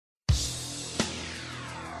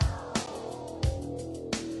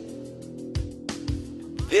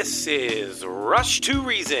This is Rush to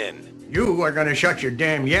Reason. You are going to shut your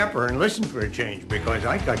damn yapper and listen for a change because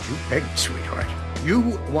I got you pegged, sweetheart.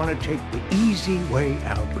 You want to take the easy way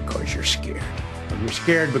out because you're scared. And you're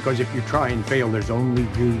scared because if you try and fail, there's only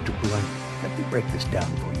you to blame. Let me break this down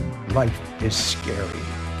for you. Life is scary.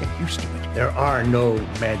 Get used to it. There are no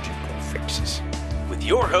magical fixes. With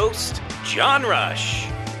your host, John Rush.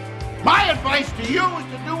 My advice to you is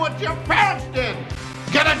to do what your parents did.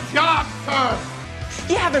 Get a job first.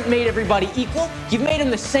 You haven't made everybody equal. You've made them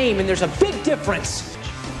the same, and there's a big difference.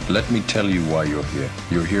 Let me tell you why you're here.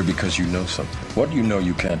 You're here because you know something. What you know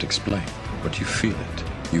you can't explain, but you feel it.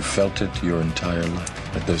 You felt it your entire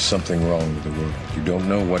life, that there's something wrong with the world. You don't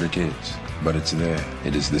know what it is, but it's there.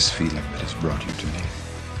 It is this feeling that has brought you to me.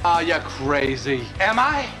 Are you crazy? Am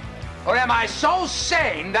I? Or am I so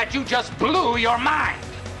sane that you just blew your mind?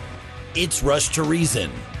 It's Rush to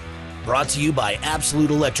Reason, brought to you by Absolute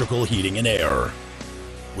Electrical Heating and Air,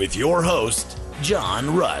 with your host,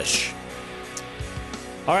 John Rush.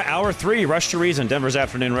 All right, Hour 3, Rush to Reason, Denver's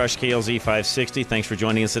Afternoon Rush, KLZ 560. Thanks for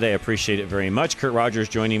joining us today. I appreciate it very much. Kurt Rogers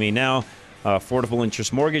joining me now. Affordable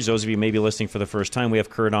Interest Mortgage. Those of you maybe listening for the first time, we have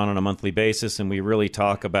Kurt on a monthly basis, and we really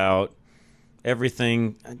talk about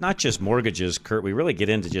everything, not just mortgages, Kurt. We really get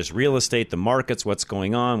into just real estate, the markets, what's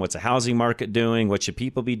going on, what's the housing market doing, what should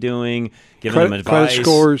people be doing, giving them advice,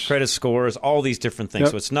 credit scores, all these different things.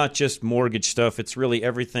 Yep. So it's not just mortgage stuff. It's really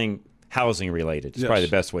everything housing related. It's probably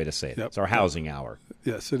the best way to say it. Yep. It's our housing hour.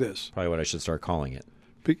 Yes, it is. Probably what I should start calling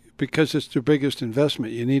it. Because it's the biggest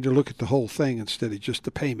investment. You need to look at the whole thing instead of just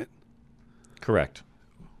the payment. Correct.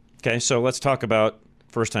 Okay, so let's talk about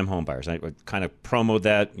first-time home buyers. I kind of promote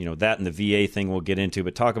that, that and the VA thing we'll get into,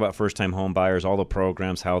 but talk about first-time home buyers, all the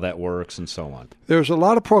programs, how that works, and so on. There's a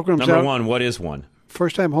lot of programs Number one, what is one?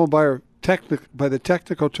 First-time home buyer, by the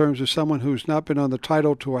technical terms, is someone who's not been on the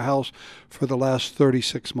title to a house for the last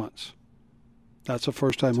 36 months. That's a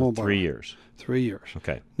first-time home buyer. 3 years. 3 years.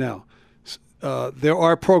 Okay. Now, there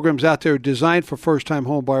are programs out there designed for first-time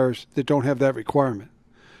home buyers that don't have that requirement.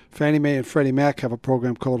 Fannie Mae and Freddie Mac have a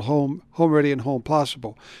program called Home Ready and Home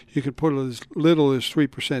Possible. You can put as little as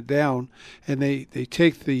 3% down, and they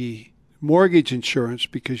take the mortgage insurance,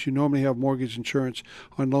 because you normally have mortgage insurance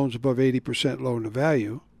on loans above 80% loan to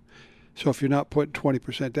value. So if you're not putting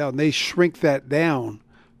 20% down, they shrink that down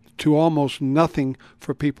to almost nothing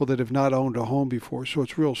for people that have not owned a home before. So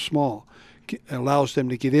it's real small. It allows them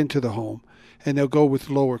to get into the home. And they'll go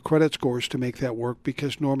with lower credit scores to make that work,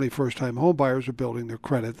 because normally first-time home buyers are building their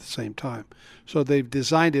credit at the same time. So they've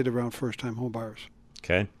designed it around first-time home buyers.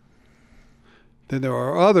 Okay. Then there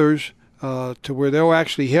are others to where they'll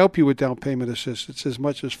actually help you with down payment assistance as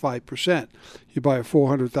much as 5%. You buy a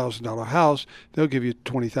 $400,000 house, they'll give you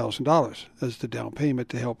 $20,000 as the down payment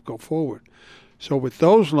to help go forward. So with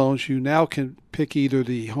those loans, you now can pick either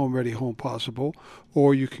the Home Ready, Home Possible,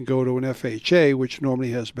 or you can go to an FHA, which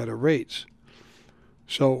normally has better rates.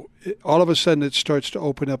 So all of a sudden it starts to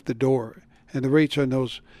open up the door. And the rates on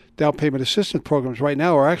those down payment assistance programs right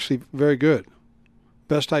now are actually very good.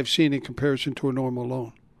 Best I've seen in comparison to a normal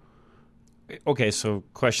loan. Okay, so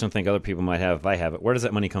question I think other people might have, if I have it, where does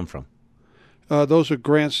that money come from? Those are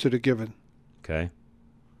grants that are given. Okay.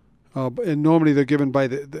 And normally they're given by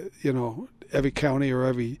every county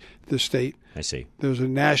or the state. I see. There's a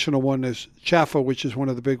national one. There's CHAFA, which is one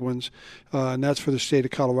of the big ones, and that's for the state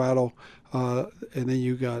of Colorado. And then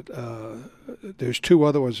you got there's two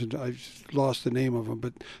other ones, and I've lost the name of them,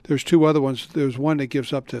 but there's two other ones. There's one that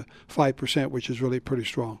gives up to 5%, which is really pretty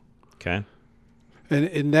strong. Okay.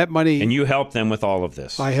 And that money... And you help them with all of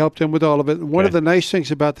this. I help them with all of it. One Okay. of the nice things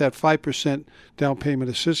about that 5% down payment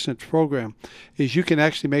assistance program is you can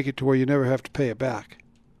actually make it to where you never have to pay it back.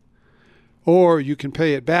 Or you can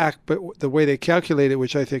pay it back, but the way they calculate it,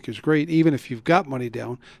 which I think is great, even if you've got money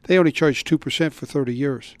down, they only charge 2% for 30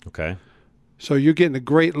 years. Okay. So you're getting a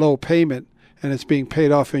great low payment, and it's being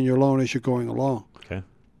paid off in your loan as you're going along. Okay.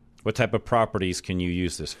 What type of properties can you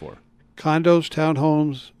use this for? Condos,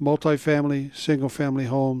 townhomes, multifamily, single-family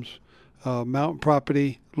homes, mountain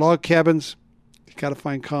property, log cabins. You got to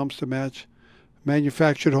find comps to match.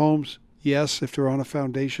 Manufactured homes, yes, if they're on a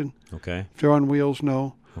foundation. Okay. If they're on wheels,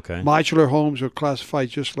 no. Okay. Modular homes are classified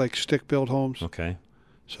just like stick-built homes. Okay.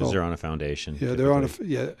 So because they're on a foundation. Yeah, they're on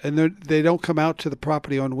and they don't come out to the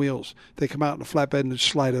property on wheels. They come out in a flatbed and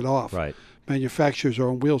slide it off. Right. Manufacturers are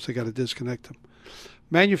on wheels. They got to disconnect them.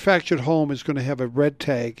 Manufactured home is going to have a red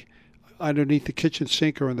tag underneath the kitchen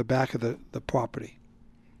sink or in the back of the property.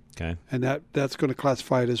 Okay. And that's going to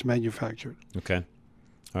classify it as manufactured. Okay.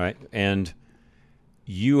 All right. And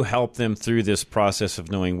you help them through this process of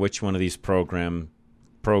knowing which one of these programs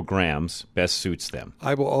best suits them.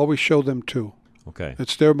 I will always show them two. Okay.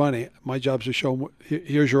 It's their money. My job is to show them,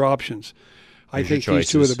 here's your options. I think your these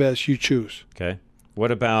two are the choices. best. You choose. Okay.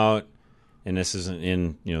 What about, and this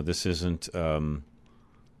isn't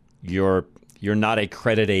you're not a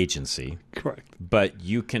credit agency. Correct. But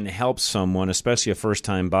you can help someone, especially a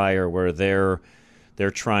first-time buyer, where they're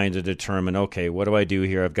trying to determine, okay, what do I do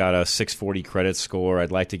here? I've got a 640 credit score.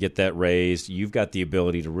 I'd like to get that raised. You've got the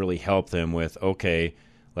ability to really help them with, okay,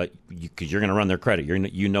 because you're going to run their credit.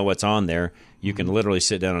 You know what's on there. You can literally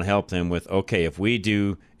sit down and help them with, okay, if we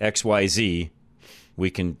do X, Y, Z,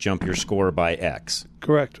 we can jump your score by X.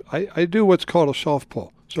 Correct. I do what's called a soft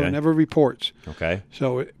pull. So Okay. it never reports. Okay.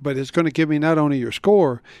 So, but it's going to give me not only your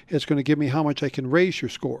score, it's going to give me how much I can raise your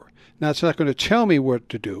score. Now, it's not going to tell me what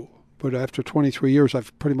to do, but after 23 years,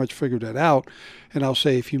 I've pretty much figured that out. And I'll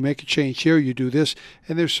say, if you make a change here, you do this.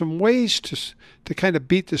 And there's some ways to kind of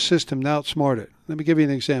beat the system and outsmart it. Let me give you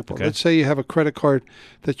an example. Okay. Let's say you have a credit card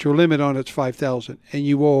that your limit on it's $5,000 and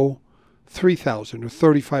you owe $3,000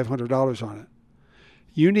 or $3,500 on it.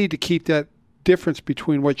 You need to keep that difference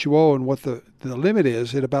between what you owe and what the limit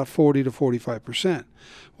is at about 40 to 45%.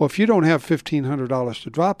 Well, if you don't have $1,500 to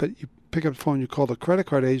drop it, you pick up the phone, you call the credit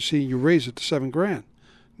card agency, and you raise it to $7,000.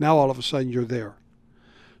 Now all of a sudden you're there.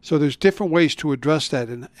 So there's different ways to address that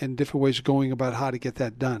and different ways of going about how to get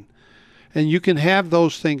that done. And you can have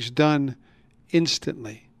those things done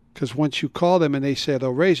instantly, because once you call them and they say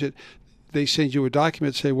they'll raise it, they send you a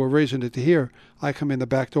document, say we're raising it to here. I come in the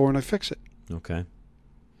back door and I fix it. Okay.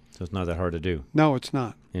 So it's not that hard to do. No, it's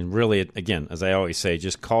not. And really, again, as I always say,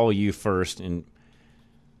 just call you first. And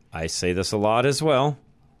I say this a lot as well.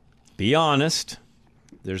 Be honest.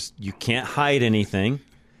 You can't hide anything.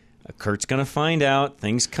 Kurt's going to find out.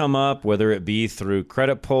 Things come up, whether it be through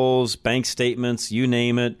credit pulls, bank statements, you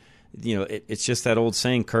name it. It's just that old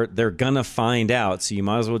saying, Kurt, they're going to find out. So you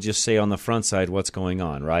might as well just say on the front side what's going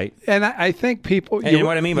on, right? And I think people... And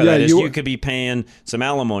what I mean by that is you could be paying some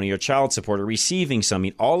alimony or child support or receiving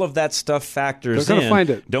something. All of that stuff factors they're in. They're going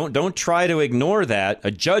to find it. Don't try to ignore that.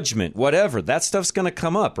 A judgment, whatever. That stuff's going to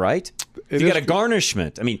come up, right? If you got a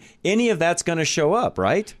garnishment. I mean, any of that's going to show up,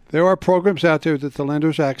 right? There are programs out there that the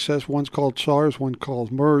lenders access. One's called SARS, one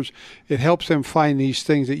called MERS. It helps them find these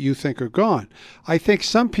things that you think are gone. I think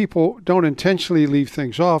some people don't intentionally leave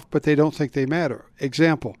things off, but they don't think they matter.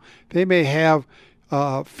 Example, they may have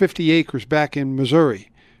 50 acres back in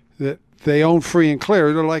Missouri that they own free and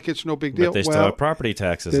clear. They're like, it's no big deal. But they still have property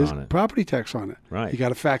taxes on it. Property tax on it. Right. You got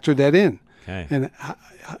to factor that in. Okay. And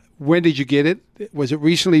when did you get it? Was it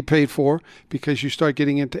recently paid for? Because you start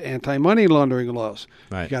getting into anti-money laundering laws.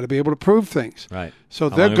 Right. You got to be able to prove things. Right. So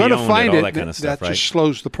How they're long going to have you owned find all it. that kind of stuff, that right? just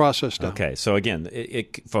slows the process down. Okay. So again,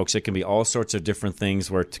 folks, it can be all sorts of different things.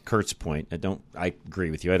 Where, to Kurt's point, I agree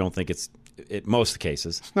with you. I don't think it's most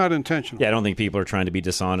cases. It's not intentional. Yeah, I don't think people are trying to be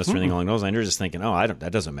dishonest or anything along those lines. They're just thinking,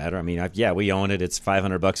 that doesn't matter. I mean, we own it. It's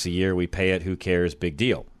 $500 a year. We pay it. Who cares? Big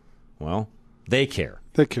deal. Well, they care.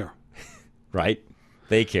 They care. Right?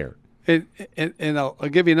 They care. And I'll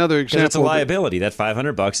give you another example. It's a liability. That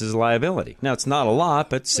 $500 is a liability. Now, it's not a lot,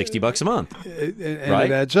 but $60 a month. And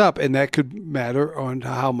right? It adds up, and that could matter on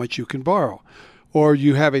how much you can borrow. Or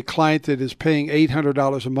you have a client that is paying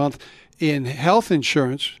 $800 a month in health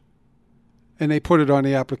insurance, and they put it on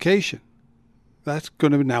the application. That's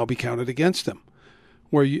going to now be counted against them.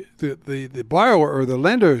 Where the borrower or the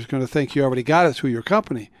lender is going to think you already got it through your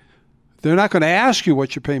company. They're not going to ask you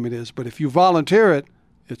what your payment is, but if you volunteer it,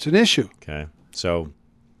 it's an issue. Okay. So,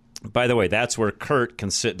 by the way, that's where Kurt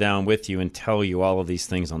can sit down with you and tell you all of these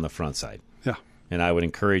things on the front side. Yeah. And I would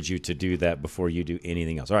encourage you to do that before you do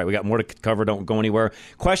anything else. All right, we got more to cover. Don't go anywhere.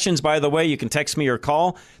 Questions, by the way, you can text me or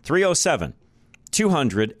call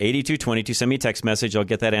 307-200-8222. Send me a text message. I'll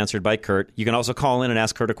get that answered by Kurt. You can also call in and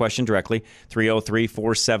ask Kurt a question directly,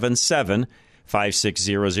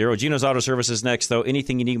 303-477-5600. Gino's Auto Service is next, though.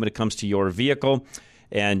 Anything you need when it comes to your vehicle.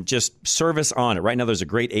 And just service on it. Right now, there's a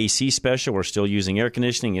great AC special. We're still using air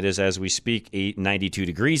conditioning. It is, as we speak, 92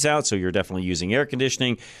 degrees out, so you're definitely using air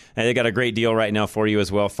conditioning. And they got a great deal right now for you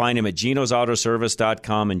as well. Find him at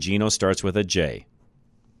Gino'sAutoservice.com, and Gino starts with a J.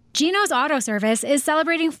 Gino's Auto Service is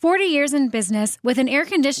celebrating 40 years in business with an air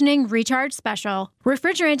conditioning recharge special.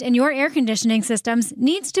 Refrigerant in your air conditioning systems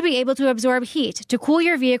needs to be able to absorb heat to cool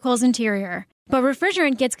your vehicle's interior. But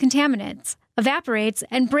refrigerant gets contaminants, evaporates,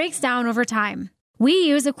 and breaks down over time. We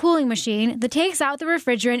use a cooling machine that takes out the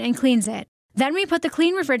refrigerant and cleans it. Then we put the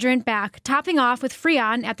clean refrigerant back, topping off with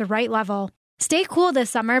Freon at the right level. Stay cool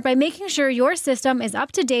this summer by making sure your system is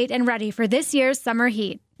up to date and ready for this year's summer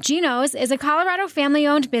heat. Gino's is a Colorado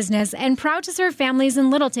family-owned business and proud to serve families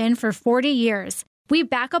in Littleton for 40 years. We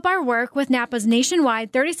back up our work with Napa's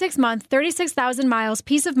nationwide 36-month, 36,000 miles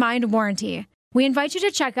peace of mind warranty. We invite you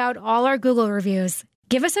to check out all our Google reviews.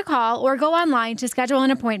 Give us a call or go online to schedule an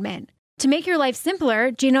appointment. To make your life simpler,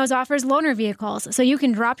 Geno's offers loaner vehicles so you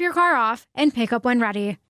can drop your car off and pick up when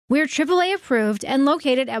ready. We're AAA approved and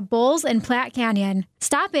located at Bowles and Platte Canyon.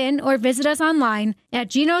 Stop in or visit us online at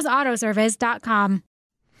genosautoservice.com.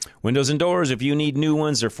 Windows and doors, if you need new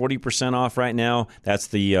ones, they're 40% off right now. That's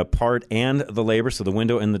the part and the labor, so the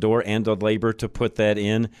window and the door and the labor to put that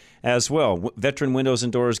in as well. Veteran Windows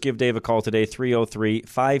and Doors, give Dave a call today,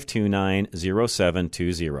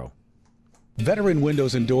 303-529-0720. Veteran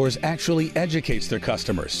Windows and Doors actually educates their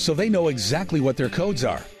customers so they know exactly what their codes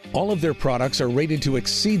are. All of their products are rated to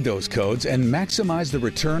exceed those codes and maximize the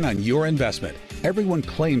return on your investment. Everyone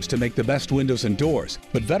claims to make the best windows and doors,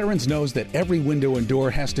 but Veterans knows that every window and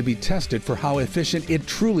door has to be tested for how efficient it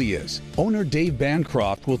truly is. Owner Dave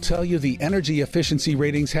Bancroft will tell you the energy efficiency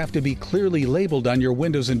ratings have to be clearly labeled on your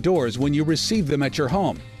windows and doors when you receive them at your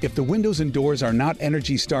home. If the windows and doors are not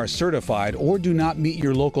ENERGY STAR certified or do not meet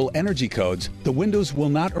your local energy codes, the windows will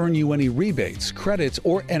not earn you any rebates, credits,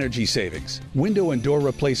 or energy savings. Window and door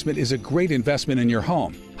replacement is a great investment in your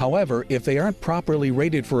home. However, if they aren't properly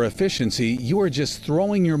rated for efficiency, you are just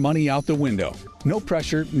throwing your money out the window. No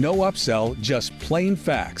pressure, no upsell, just plain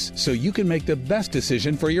facts, so you can make the best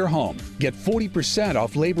decision for your home. Get 40%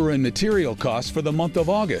 off labor and material costs for the month of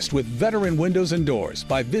August with Veteran Windows and Doors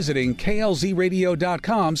by visiting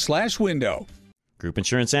klzradio.com/window. Group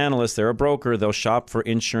Insurance Analysts, they're a broker. They'll shop for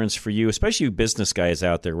insurance for you, especially you business guys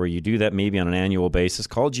out there where you do that maybe on an annual basis.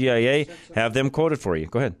 Call GIA, have them quoted for you.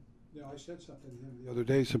 Go ahead. Yeah, I said something to him the other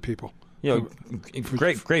day, some people.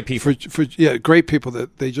 Great people. Great people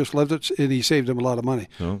that they just loved it, and he saved them a lot of money.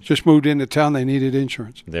 Oh. Just moved into town, they needed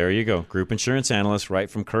insurance. There you go. Group Insurance Analyst,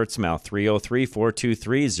 right from Kurt's mouth,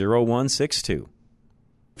 303-423-0162.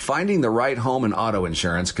 Finding the right home and auto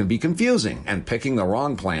insurance can be confusing, and picking the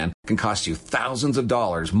wrong plan can cost you thousands of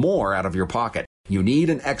dollars more out of your pocket. You need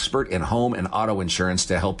an expert in home and auto insurance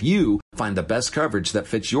to help you find the best coverage that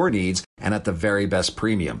fits your needs and at the very best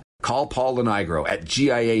premium. Call Paul Lenigro at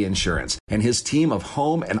GIA Insurance, and his team of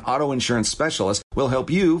home and auto insurance specialists will help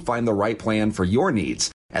you find the right plan for your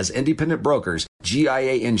needs. As independent brokers,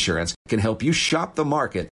 GIA Insurance can help you shop the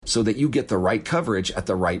market so that you get the right coverage at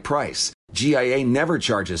the right price. GIA never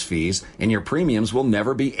charges fees, and your premiums will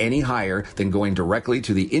never be any higher than going directly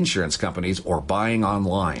to the insurance companies or buying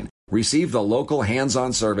online. Receive the local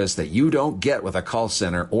hands-on service that you don't get with a call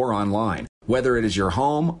center or online. Whether it is your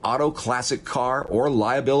home, auto, classic car, or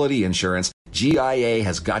liability insurance, GIA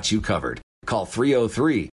has got you covered. Call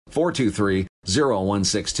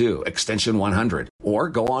 303-423-0162, extension 100, or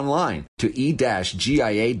go online to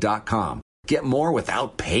e-gia.com. Get more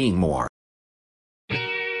without paying more.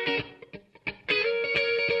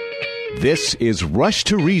 This is Rush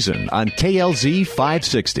to Reason on KLZ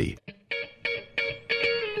 560.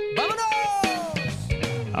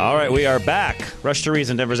 All right, we are back. Rush to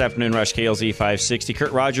Reason, Denver's Afternoon Rush, KLZ 560.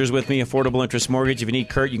 Kurt Rogers with me, Affordable Interest Mortgage. If you need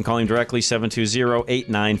Kurt, you can call him directly,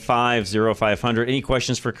 720-895-0500. Any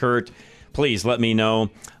questions for Kurt, please let me know.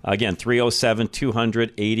 Again,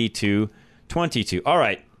 307-200-8222. All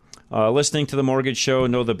right, listening to the Mortgage Show,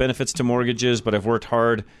 know the benefits to mortgages, but I've worked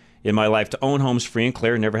hard in my life to own homes free and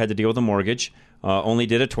clear, never had to deal with a mortgage. Only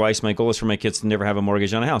did it twice. My goal is for my kids to never have a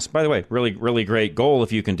mortgage on a house. By the way, really, really great goal.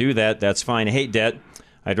 If you can do that, that's fine. I hate debt.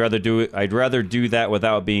 I'd rather do that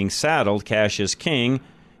without being saddled. Cash is king.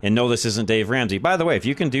 And no, this isn't Dave Ramsey. By the way, if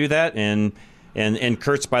you can do that, and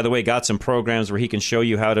Kurt's, by the way, got some programs where he can show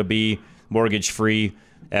you how to be mortgage free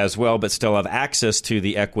as well, but still have access to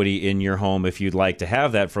the equity in your home if you'd like to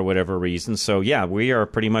have that for whatever reason. So yeah, we are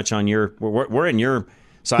pretty much on we're in your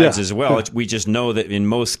sides as well. Yeah. We just know that in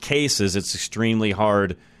most cases it's extremely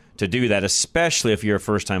hard to do that, especially if you're a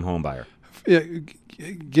first-time home buyer. Yeah,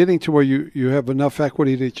 getting to where you have enough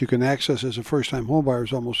equity that you can access as a first-time home buyer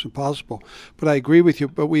is almost impossible. But I agree with you.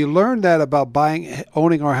 But we learned that about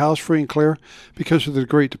owning our house free and clear because of the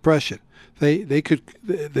Great Depression. They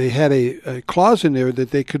had a clause in there that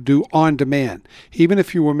they could do on demand. Even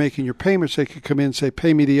if you were making your payments, they could come in and say,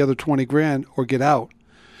 pay me the other $20,000 or get out.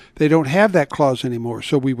 They don't have that clause anymore.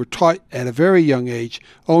 So we were taught at a very young age,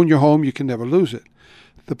 own your home, you can never lose it.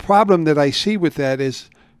 The problem that I see with that is,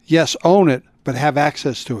 yes, own it, but have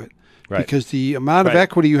access to it. Right. Because the amount of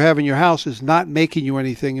equity you have in your house is not making you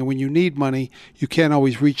anything. And when you need money, you can't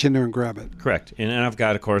always reach in there and grab it. Correct. And I've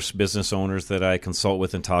got, of course, business owners that I consult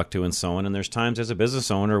with and talk to and so on. And there's times as a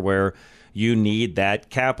business owner where you need that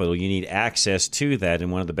capital. You need access to that.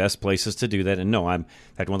 And one of the best places to do that, and no, in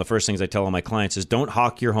fact, one of the first things I tell all my clients is don't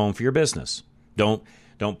hawk your home for your business. Don't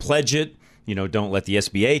pledge it. don't let the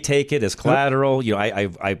SBA take it as collateral. I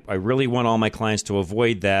really want all my clients to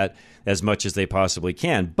avoid that as much as they possibly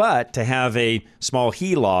can. But to have a small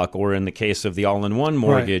HELOC, or in the case of the all-in-one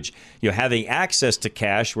mortgage, having access to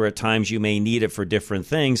cash where at times you may need it for different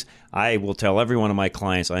things, I will tell every one of my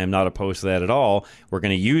clients I am not opposed to that at all. We're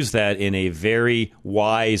going to use that in a very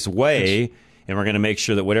wise way, and we're going to make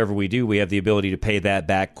sure that whatever we do, we have the ability to pay that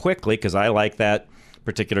back quickly, because I like that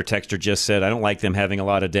particular texter just said, I don't like them having a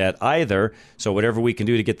lot of debt either. So whatever we can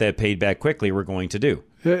do to get that paid back quickly, we're going to do.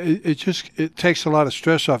 It takes a lot of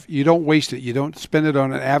stress off. You don't waste it. You don't spend it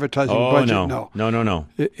on an advertising budget. No.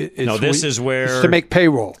 This is where it's to make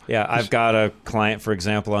payroll. Yeah, I've got a client, for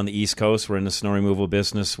example, on the East Coast. We're in the snow removal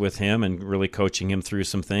business with him and really coaching him through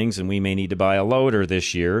some things. And we may need to buy a loader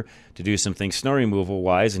this year to do some things snow removal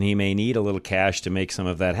wise, and he may need a little cash to make some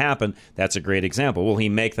of that happen. That's a great example. Will he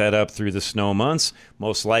make that up through the snow months?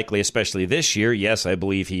 Most likely, especially this year. Yes, I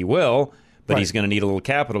believe he will. But he's going to need a little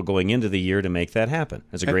capital going into the year to make that happen.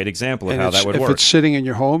 That's a great example of how that would work. If it's sitting in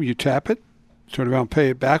your home, you tap it, turn around, pay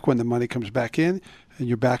it back when the money comes back in, and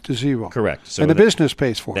you're back to zero. Correct. So and the business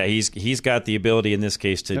pays for it. He's got the ability in this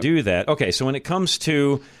case to do that. Okay, so when it comes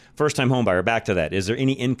to first-time homebuyer, back to that. Is there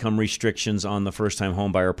any income restrictions on the first-time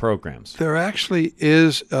homebuyer programs? There actually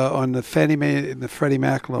is on the Fannie Mae and the Freddie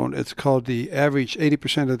Mac loan. It's called the average,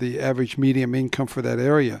 80% of the average medium income for that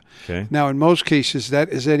area. Okay. Now, in most cases, that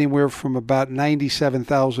is anywhere from about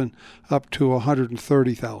 $97,000 up to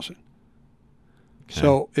 $130,000. Okay.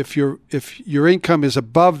 So if your income is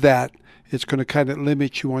above that, it's going to kind of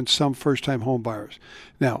limit you on some first-time home buyers.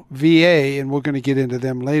 Now, VA, and we're going to get into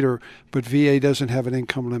them later, but VA doesn't have an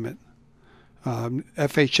income limit.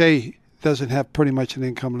 FHA doesn't have pretty much an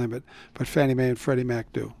income limit, but Fannie Mae and Freddie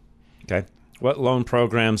Mac do. Okay. What loan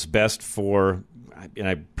program's best for, and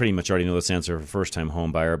I pretty much already know this answer for first-time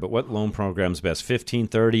home buyer, but what loan program's best? 15,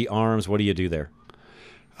 30, ARMs, what do you do there?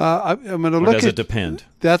 I'm going to look at. Does it depend?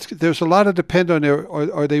 There's a lot of depend on there.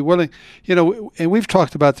 Are they willing? And we've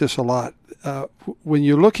talked about this a lot. When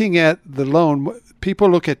you're looking at the loan, people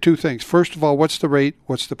look at two things. First of all, what's the rate?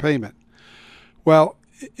 What's the payment? Well,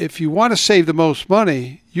 if you want to save the most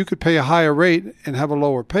money, you could pay a higher rate and have a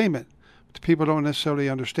lower payment. But people don't necessarily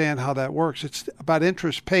understand how that works. It's about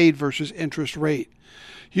interest paid versus interest rate.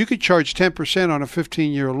 You could charge 10% on a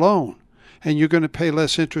 15-year loan, and you're going to pay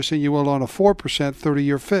less interest than you will on a 4%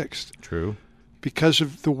 30-year fixed. True. Because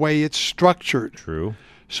of the way it's structured. True.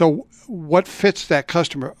 So what fits that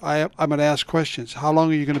customer? I'm going to ask questions. How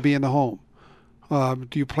long are you going to be in the home?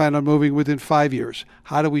 Do you plan on moving within 5 years?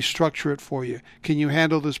 How do we structure it for you? Can you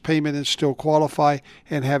handle this payment and still qualify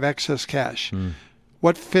and have excess cash?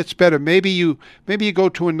 What fits better? Maybe you go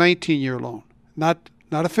to a 19-year loan, not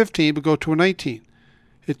a 15, but go to a 19.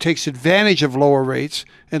 It takes advantage of lower rates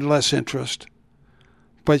and less interest,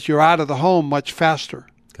 but you're out of the home much faster.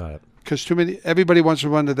 Got it. Because everybody wants to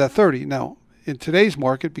run to that 30. Now, in today's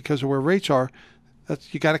market, because of where rates are,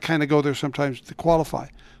 you got to kind of go there sometimes to qualify.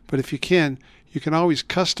 But if you can always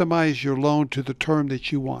customize your loan to the term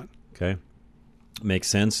that you want. Okay. Makes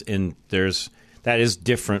sense. And that is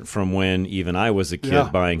different from when even I was a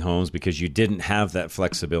kid buying homes, because you didn't have that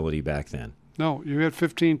flexibility back then. No, you had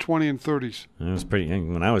 15, 20, and 30s. It was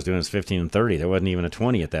when I was doing it was 15 and 30. There wasn't even a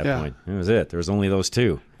 20 at that point. That was it. There was only those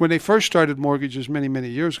two. When they first started mortgages many, many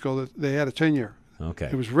years ago, they had a 10-year. Okay.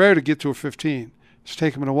 It was rare to get to a 15. It's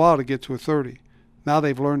taken them a while to get to a 30. Now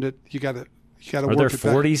they've learned that you got to work it back. Are there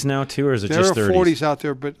 40s now too, or is it just 30s? There are 40s out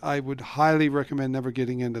there, but I would highly recommend never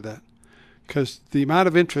getting into that, because the amount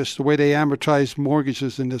of interest, the way they amortize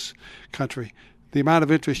mortgages in this country, the amount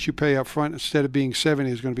of interest you pay up front instead of being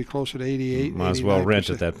 70 is going to be closer to 88. Might as well rent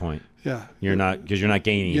at that point. Yeah. You're not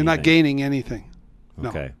gaining. You're not gaining anything.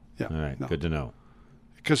 Okay. No. Yeah. All right. No. Good to know.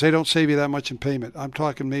 Because they don't save you that much in payment. I'm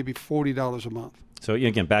talking maybe $40 a month. So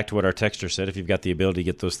again, back to what our texter said: if you've got the ability to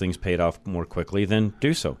get those things paid off more quickly, then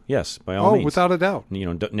do so. Yes, by all means. Oh, without a doubt.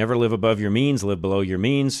 Never live above your means. Live below your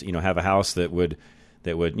means. Have a house that would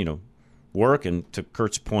work. And to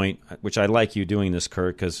Kurt's point, which I like you doing this,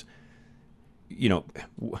 Kurt, because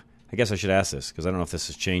I guess I should ask this, because I don't know if this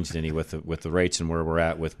has changed any with the rates and where we're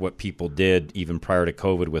at with what people did even prior to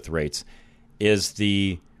COVID with rates.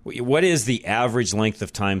 What is the average length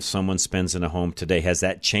of time someone spends in a home today? Has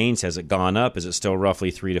that changed? Has it gone up? Is it still roughly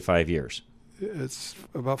 3 to 5 years? It's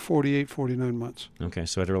about 48, 49 months. Okay,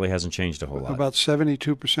 so it really hasn't changed a whole lot. About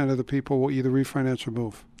 72% of the people will either refinance or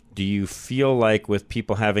move. Do you feel like with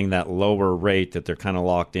people having that lower rate that they're kind of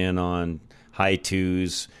locked in on high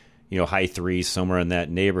 2s, high 3s, somewhere in that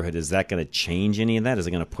neighborhood, is that going to change any of that? Is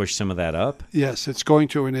it going to push some of that up? Yes, it's going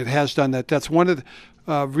to, and it has done that. That's one of the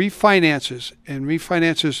refinances, and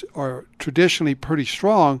refinances are traditionally pretty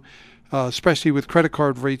strong. especially with credit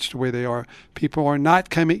card rates the way they are. People are not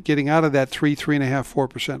getting out of that 3.5%,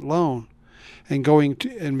 4% loan and going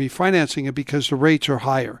to and refinancing it because the rates are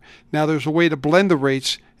higher. Now there's a way to blend the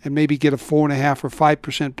rates and maybe get a 4.5% or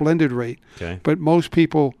 5% blended rate. Okay. But most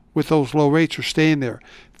people with those low rates are staying there.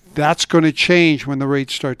 That's going to change when the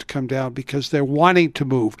rates start to come down because they're wanting to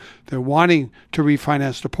move. They're wanting to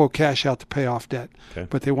refinance to pull cash out to pay off debt. Okay.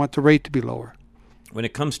 But they want the rate to be lower. When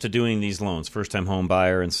it comes to doing these loans, first-time home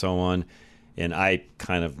buyer and so on, and I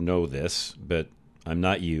kind of know this, but I'm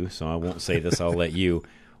not you, so I won't say this. I'll let you.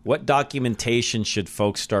 What documentation should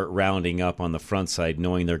folks start rounding up on the front side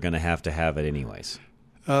knowing they're going to have it anyways?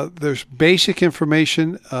 There's basic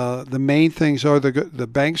information. The main things are the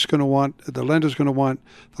bank's going to want, the lender's going to want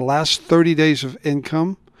the last 30 days of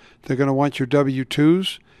income. They're going to want your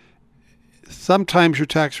W-2s. Sometimes your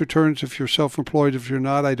tax returns if you're self-employed. If you're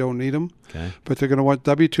not, I don't need them. Okay. But they're going to want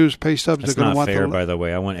W-2s, pay stubs. That's they're going not to want fair, by the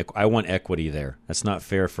way. I want equity there. That's not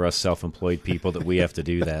fair for us self-employed people that we have to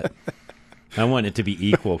do that. I want it to be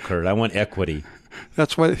equal, Kurt. I want equity.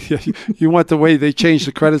 That's why you want the way they change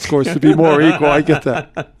the credit scores to be more equal. I get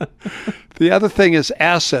that. The other thing is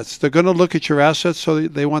assets. They're going to look at your assets, so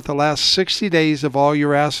they want the last 60 days of all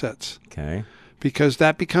your assets. Okay. Because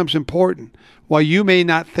that becomes important. While you may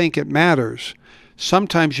not think it matters,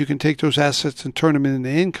 sometimes you can take those assets and turn them into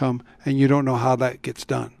income, and you don't know how that gets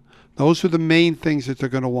done. Those are the main things that they're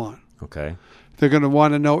going to want. Okay. They're going to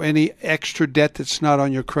want to know any extra debt that's not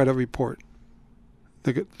on your credit report.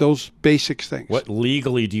 Those basic things. What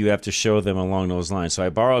legally do you have to show them along those lines? So I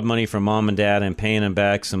borrowed money from mom and dad. I'm paying them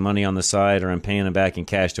back some money on the side, or I'm paying them back in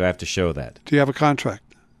cash. Do I have to show that? Do you have a contract?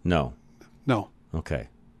 No. No. Okay.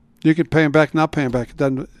 You can pay them back, not pay them back. It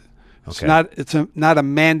doesn't. It's not. It's not a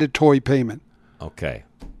mandatory payment. Okay.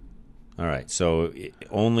 All right. So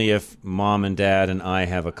only if mom and dad and I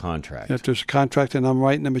have a contract. If there's a contract and I'm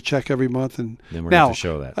writing them a check every month, and then we're going to have to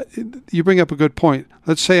show that. You bring up a good point.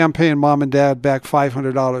 Let's say I'm paying mom and dad back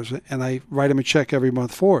 $500, and I write them a check every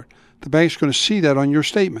month for it. The bank's going to see that on your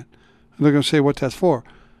statement, and they're going to say, "What that's for?"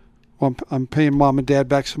 Well, I'm paying mom and dad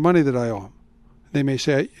back some money that I owe them. They may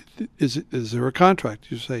say, "Is there a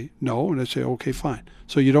contract?" You say, "No," and they say, "Okay, fine."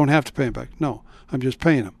 So you don't have to pay them back. No, I'm just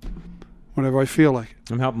paying them whenever I feel like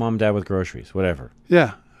it. I'm helping mom and dad with groceries, whatever.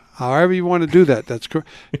 Yeah, however you want to do that, that's correct.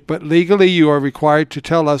 But legally, you are required to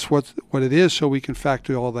tell us what it is so we can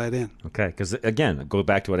factor all that in. Okay, because again, go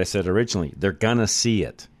back to what I said originally. They're gonna see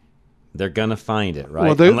it. They're gonna find it,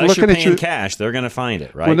 right? Well, unless you're paying cash, they're gonna find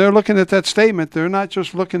it, right? When they're looking at that statement, they're not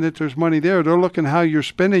just looking that there's money there. They're looking how you're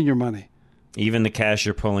spending your money. Even the cash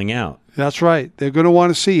you're pulling out. That's right. They're going to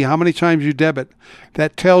want to see how many times you debit.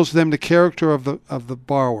 That tells them the character of the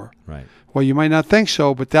borrower. Right. Well, you might not think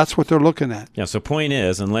so, but that's what they're looking at. Yeah, so point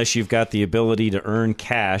is, unless you've got the ability to earn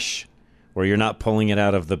cash where you're not pulling it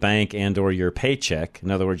out of the bank and or your paycheck,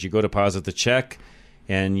 in other words, you go deposit the check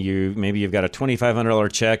and maybe you've got a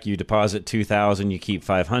 $2,500 check, you deposit $2,000, you keep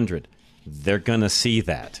 $500. They're going to see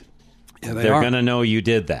that. Yeah, they're going to know you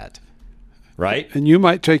did that. Right? And you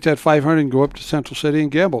might take that $500 and go up to Central City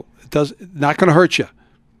and gamble. It's not going to hurt you,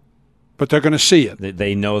 but they're going to see it.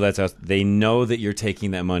 They know they know that you're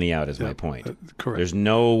taking that money out. Is my point. Correct. There's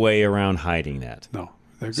no way around hiding that. No,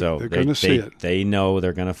 they're they going to see it. They know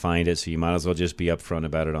they're going to find it, so you might as well just be upfront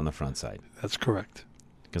about it on the front side. That's correct.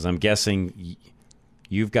 Because I'm guessing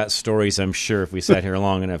you've got stories. I'm sure if we sat here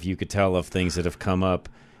long enough, you could tell of things that have come up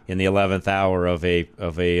in the 11th hour of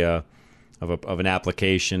an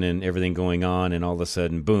application and everything going on, and all of a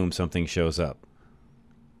sudden, boom, something shows up.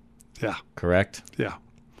 Yeah. Correct? Yeah.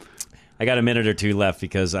 I got a minute or two left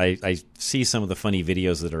because I see some of the funny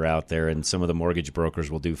videos that are out there, and some of the mortgage brokers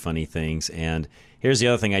will do funny things. And here's the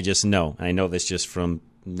other thing I just know. And I know this just from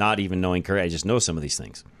not even knowing Kurt. I just know some of these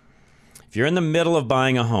things. If you're in the middle of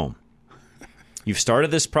buying a home, you've started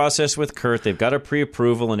this process with Kurt, they've got a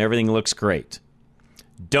pre-approval, and everything looks great.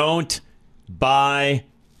 Don't buy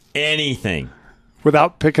anything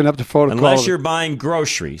without picking up the phone. Unless you're buying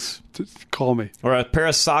groceries. Call me. Or a pair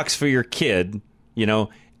of socks for your kid.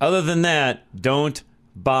 Other than that, don't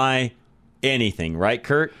buy anything. Right,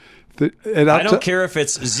 Kurt? I don't care if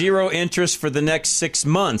it's 0 interest for the next 6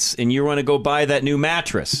 months and you want to go buy that new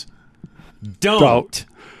mattress. Don't.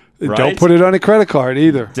 Right? Don't put it on a credit card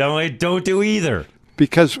either. Don't do either.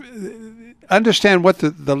 Because understand what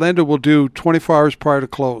the lender will do 24 hours prior to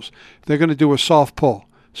close. They're going to do a soft pull.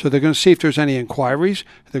 So they're going to see if there's any inquiries.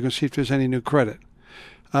 They're going to see if there's any new credit.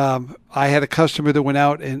 I had a customer that went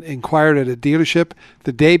out and inquired at a dealership.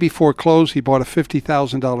 The day before close, he bought a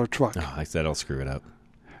 $50,000 truck. Oh, that'll screw it up.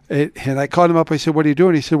 And I called him up. I said, "What are you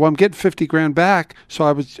doing?" He said, "Well, I'm getting $50,000 back, so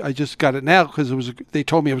I just got it now because they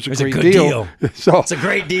told me it was a great deal. So it's a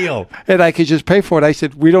great deal, and I could just pay for it." I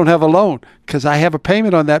said, "We don't have a loan because I have a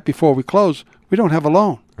payment on that before we close. We don't have a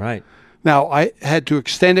loan." Right. Now I had to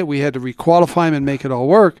extend it. We had to requalify him and make it all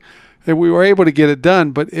work, and we were able to get it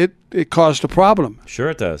done. But it caused a problem. Sure,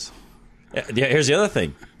 it does. Here's the other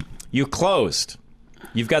thing: you closed.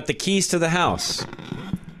 You've got the keys to the house.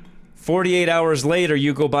 48 hours later,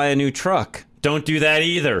 you go buy a new truck. Don't do that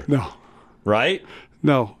either. No. Right?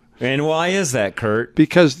 No. And why is that, Kurt?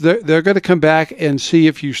 Because they're going to come back and see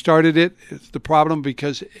if you started it. It's the problem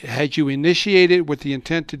because had you initiated with the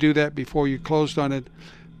intent to do that before you closed on it,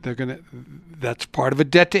 that's part of a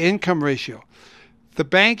debt-to-income ratio. The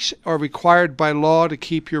banks are required by law to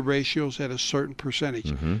keep your ratios at a certain percentage.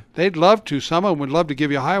 Mm-hmm. They'd love to. Some of them would love to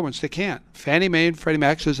give you higher ones. They can't. Fannie Mae and Freddie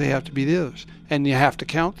Mac says they have to be the others, and you have to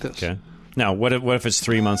count this. Okay. Now, what if it's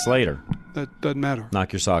 3 months later? That doesn't matter.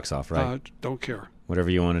 Knock your socks off, right? Don't care. Whatever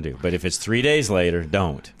you want to do. But if it's 3 days later,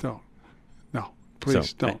 don't. No,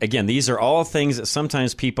 please don't. Again, these are all things that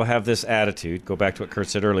sometimes people have this attitude. Go back to what Kurt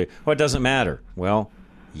said earlier. Well, it doesn't matter. Well,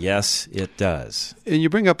 yes, it does. And you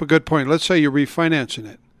bring up a good point. Let's say you're refinancing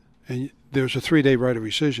it, and there's a 3-day right of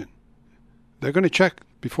rescission. They're going to check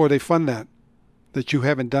before they fund that you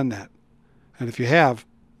haven't done that. And if you have,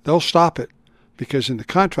 they'll stop it because in the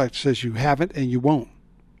contract it says you haven't and you won't.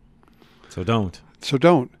 So don't.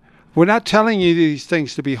 We're not telling you these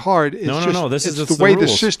things to be hard. It's no. This is the way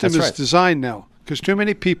rules. The system That's is designed now because too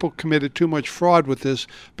many people committed too much fraud with this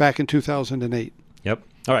back in 2008. Yep.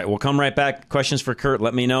 All right, we'll come right back. Questions for Kurt,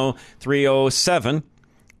 let me know.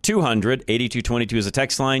 307-200-8222 is a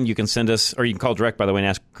text line. You can send us, or you can call direct, by the way, and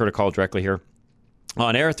ask Kurt to call directly here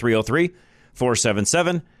on air,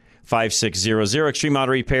 303-477-5600. Extreme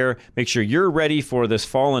Auto Repair. Make sure you're ready for this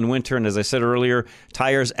fall and winter. And as I said earlier,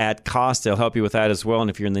 tires at cost. They'll help you with that as well.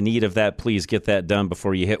 And if you're in the need of that, please get that done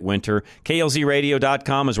before you hit winter.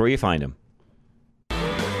 KLZradio.com is where you find them.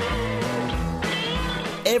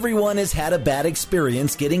 Everyone has had a bad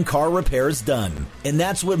experience getting car repairs done. And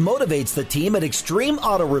that's what motivates the team at Extreme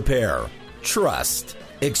Auto Repair. Trust.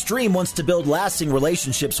 Extreme wants to build lasting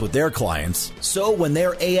relationships with their clients, so when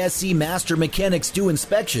their ASE master mechanics do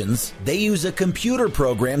inspections, they use a computer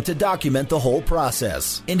program to document the whole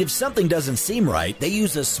process. And if something doesn't seem right, they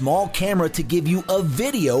use a small camera to give you a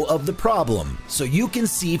video of the problem, so you can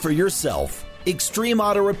see for yourself. Extreme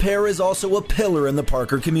Auto Repair is also a pillar in the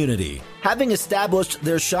Parker community, having established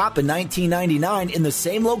their shop in 1999 in the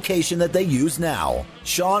same location that they use now.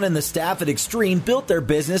 Sean and the staff at Extreme built their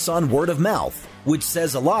business on word of mouth, which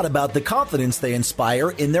says a lot about the confidence they inspire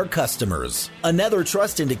in their customers. Another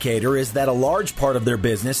trust indicator is that a large part of their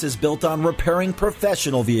business is built on repairing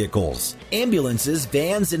professional vehicles, ambulances,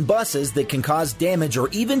 vans, and buses that can cause damage or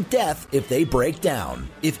even death if they break down.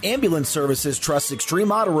 If ambulance services trust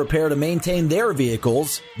Extreme Auto Repair to maintain their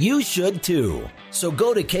vehicles, you should too. So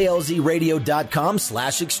go to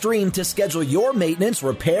klzradio.com/extreme to schedule your maintenance,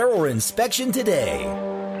 repair, or inspection today.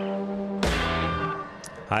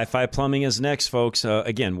 Hi-Fi Plumbing is next, folks.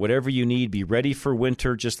 Again, whatever you need, be ready for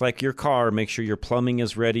winter, just like your car. Make sure your plumbing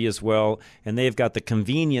is ready as well. And they've got the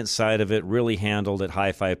convenience side of it really handled at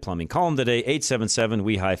Hi-Fi Plumbing. Call them today,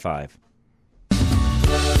 877-WE-HIGH-FIVE.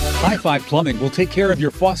 Hi-Fi Plumbing will take care of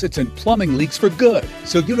your faucets and plumbing leaks for good,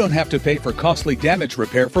 so you don't have to pay for costly damage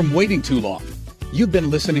repair from waiting too long. You've been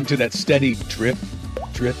listening to that steady drip,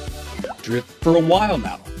 drip, drip for a while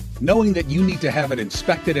now, knowing that you need to have it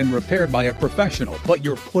inspected and repaired by a professional, but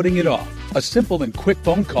you're putting it off. A simple and quick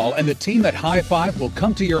phone call and the team at High Five will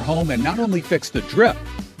come to your home and not only fix the drip,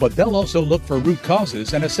 but they'll also look for root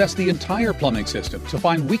causes and assess the entire plumbing system to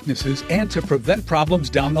find weaknesses and to prevent problems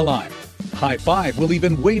down the line. High Five will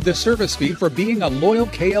even waive the service fee for being a loyal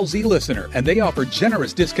KLZ listener, and they offer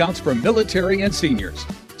generous discounts for military and seniors.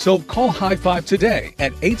 So call High Five today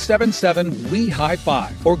at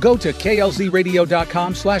 877-WE-HIGH-FIVE or go to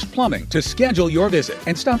klzradio.com/plumbing to schedule your visit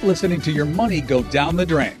and stop listening to your money go down the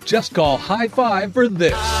drain. Just call High Five for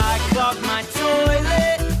this. I clogged my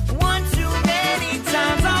toilet one too many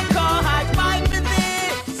times. I'll call High Five for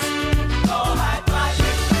this. Call High Five.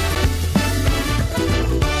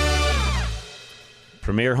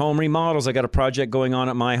 Premier Home Remodels. I got a project going on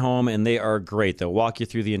at my home, and they are great. They'll walk you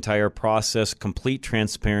through the entire process, complete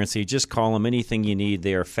transparency. Just call them anything you need.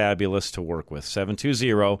 They are fabulous to work with.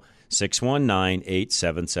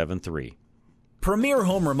 720-619-8773. Premier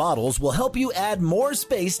Home Remodels will help you add more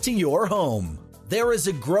space to your home. There is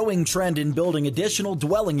a growing trend in building additional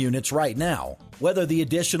dwelling units right now. Whether the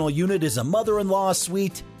additional unit is a mother-in-law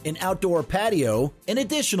suite, an outdoor patio, an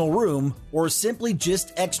additional room, or simply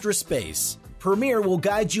just extra space, Premier will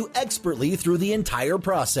guide you expertly through the entire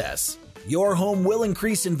process. Your home will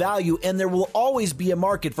increase in value, and there will always be a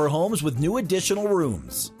market for homes with new additional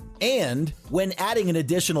rooms. And when adding an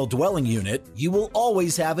additional dwelling unit, you will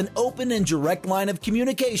always have an open and direct line of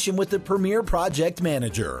communication with the Premier Project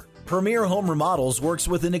Manager. Premier Home Remodels works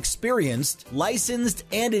with an experienced, licensed,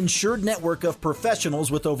 and insured network of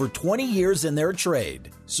professionals with over 20 years in their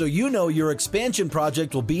trade. So you know your expansion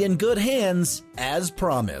project will be in good hands, as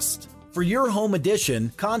promised. For your home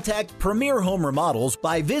addition, contact Premier Home Remodels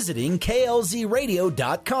by visiting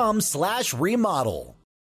klzradio.com/remodel.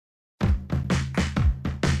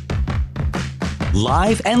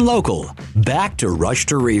 Live and local. Back to Rush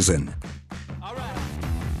to Reason.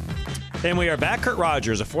 And we are back. Kurt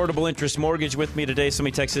Rogers, Affordable Interest Mortgage, with me today.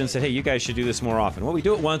 Somebody texted in and said, hey, you guys should do this more often. Well, we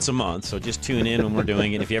do it once a month, so just tune in when we're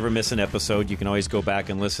doing it. If you ever miss an episode, you can always go back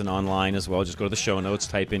and listen online as well. Just go to the show notes,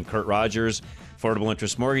 type in Kurt Rogers, Affordable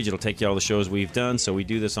Interest Mortgage. It'll take you all the shows we've done. So we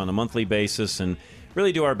do this on a monthly basis and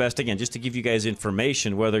really do our best, again, just to give you guys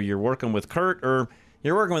information, whether you're working with Kurt or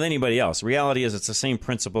you're working with anybody else. The reality is it's the same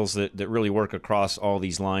principles that really work across all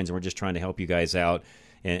these lines, and we're just trying to help you guys out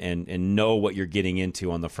and know what you're getting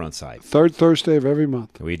into on the front side. Third Thursday of every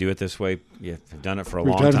month. We do it this way. Yeah, we've done it for a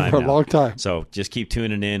We've long done time it for now. a long time. So just keep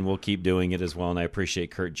tuning in. We'll keep doing it as well, and I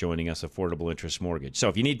appreciate Kurt joining us, Affordable Interest Mortgage. So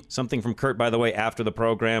if you need something from Kurt, by the way, after the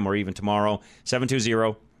program or even tomorrow,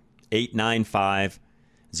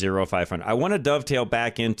 720-895-0500. I want to dovetail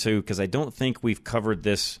back into, because I don't think we've covered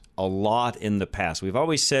this a lot in the past. We've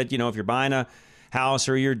always said, if you're buying a house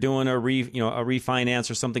or you're doing a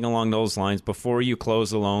refinance or something along those lines, before you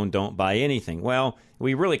close the loan, don't buy anything. Well,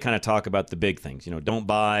 we really kind of talk about the big things. Don't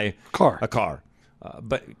buy a car.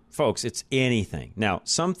 But, folks, it's anything. Now,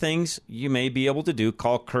 some things you may be able to do.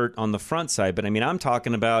 Call Kurt on the front side. But, I'm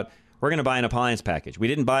talking about we're going to buy an appliance package. We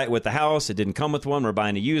didn't buy it with the house. It didn't come with one. We're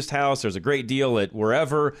buying a used house. There's a great deal at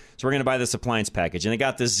wherever. So we're going to buy this appliance package. And they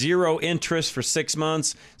got this 0 interest for 6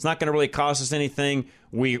 months. It's not going to really cost us anything.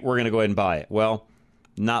 We're going to go ahead and buy it. Well,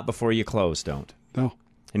 not before you close, don't. No.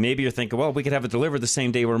 And maybe you're thinking, well, we could have it delivered the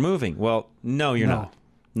same day we're moving. Well, no, you're not.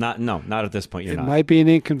 Not at this point, you're not. It might be an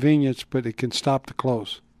inconvenience, but it can stop the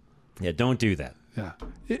close. Yeah, don't do that. Yeah.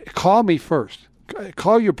 Call me first.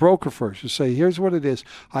 Call your broker first and say, here's what it is.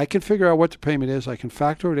 I can figure out what the payment is. I can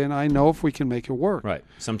factor it in. I know if we can make it work. Right.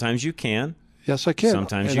 Sometimes you can. Yes, I can.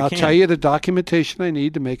 Sometimes and I'll tell you the documentation I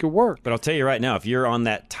need to make it work. But I'll tell you right now, if you're on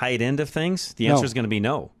that tight end of things, the answer is going to be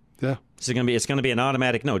no. Yeah. It's going to be an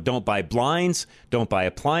automatic no. Don't buy blinds. Don't buy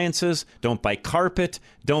appliances. Don't buy carpet.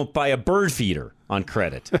 Don't buy a bird feeder on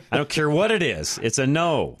credit. I don't care what it is. It's a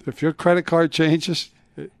no. If your credit card changes,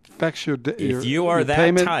 it affects your if you are that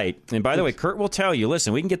payment. tight, and by the way, Kurt will tell you,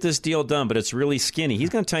 listen, we can get this deal done, but it's really skinny.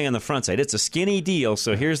 He's going to tell you on the front side, it's a skinny deal,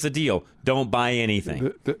 so here's the deal. Don't buy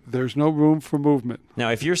anything. There's no room for movement.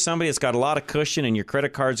 Now, if you're somebody that's got a lot of cushion and your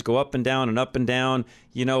credit cards go up and down and up and down,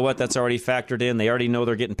 you know what? That's already factored in. They already know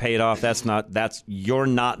they're getting paid off. You're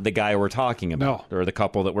not the guy we're talking about, or the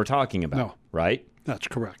couple that we're talking about, right? That's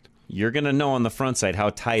correct. You're going to know on the front side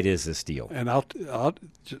how tight is this deal. And I'll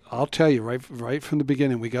tell you right from the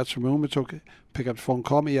beginning, we got some room. It's okay. Pick up the phone,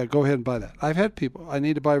 call me. Yeah, go ahead and buy that. I've had people. I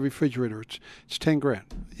need to buy a refrigerator. It's $10,000.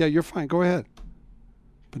 Yeah, you're fine. Go ahead.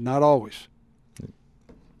 But not always.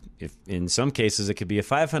 If in some cases it could be a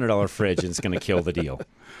 $500 fridge and it's going to kill the deal,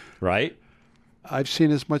 right? I've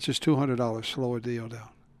seen as much as $200 slow a deal down.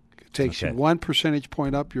 It takes you 1 percentage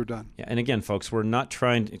point up, you're done. Yeah, and again, folks, we're not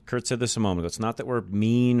trying. Kurt said this a moment ago. It's not that we're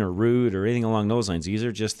mean or rude or anything along those lines. These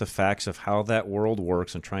are just the facts of how that world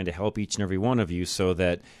works and trying to help each and every one of you so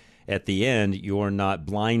that at the end you're not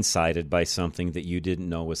blindsided by something that you didn't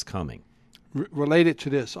know was coming. Related to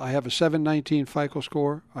this, I have a 719 FICO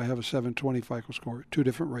score. I have a 720 FICO score. 2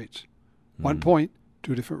 different rates. 1 point,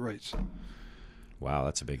 2 different rates. Wow,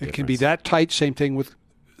 that's a big difference. It can be that tight. Same thing with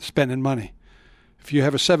spending money. If you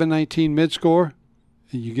have a 719 mid score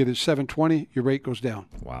and you get a 720, your rate goes down.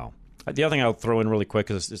 Wow. The other thing I'll throw in really quick,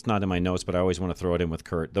 because it's not in my notes, but I always want to throw it in with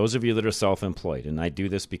Kurt. Those of you that are self-employed, and I do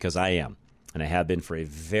this because I am, and I have been for a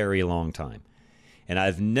very long time. And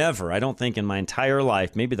I've never, I don't think in my entire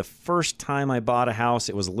life, maybe the first time I bought a house,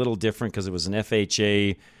 it was a little different because it was an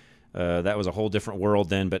FHA. That was a whole different world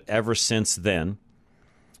then. But ever since then,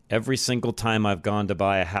 every single time I've gone to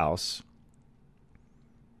buy a house,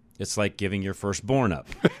 it's like giving your firstborn up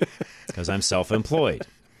because I'm self-employed.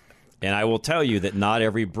 And I will tell you that not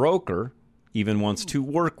every broker even wants to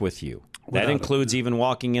work with you. That includes even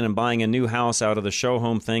walking in and buying a new house out of the show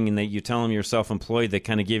home thing, and you tell them you're self-employed, they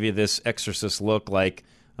kind of give you this exorcist look like,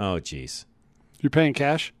 oh, geez. You're paying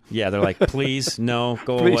cash? Yeah, they're like, please, no,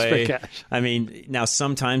 go Please away. pay cash. I mean, now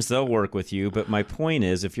sometimes they'll work with you, but my point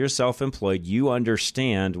is, if you're self-employed, you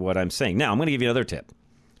understand what I'm saying. Now, I'm going to give you another tip,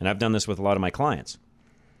 and I've done this with a lot of my clients.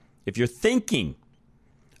 If you're thinking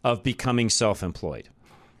of becoming self-employed,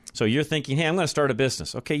 so you're thinking, hey, I'm going to start a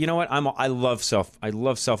business. Okay, you know what? I love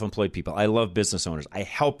self-employed people. I love business owners. I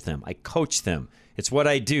help them. I coach them. It's what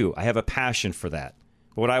I do. I have a passion for that.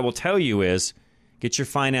 But what I will tell you is, get your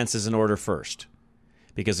finances in order first.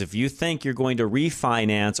 Because if you think you're going to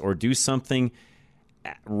refinance or do something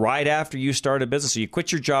right after you start a business, so you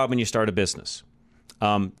quit your job and you start a business,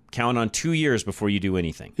 count on 2 years before you do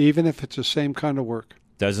anything. Even if it's the same kind of work.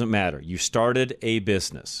 Doesn't matter. You started a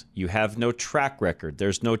business. You have no track record.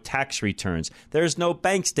 There's no tax returns. There's no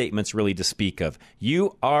bank statements really to speak of.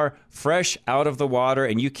 You are fresh out of the water,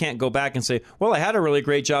 and you can't go back and say, well, I had a really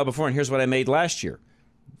great job before, and here's what I made last year.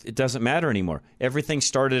 It doesn't matter anymore. Everything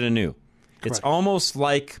started anew. It's almost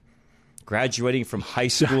like graduating from high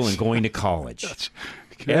school and going to college.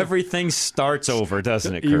 Everything starts over,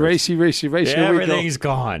 doesn't it, Kurt? Erase. Everything's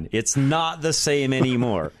gone. It's not the same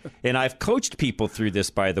anymore. And I've coached people through this,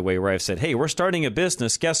 by the way, where I've said, hey, we're starting a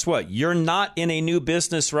business. Guess what? You're not in a new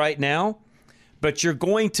business right now, but you're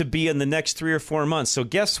going to be in the next 3 or 4 months. So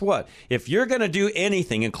guess what? If you're going to do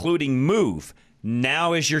anything, including move,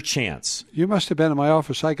 now is your chance. You must have been in my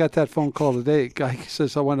office. I got that phone call today. A guy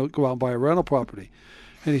says, I want to go out and buy a rental property.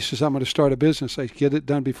 And he says, I'm going to start a business. I get it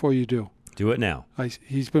done before you do. Do it now.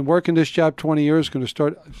 He's been working this job 20 years, going to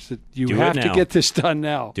start. I said, you have to get this done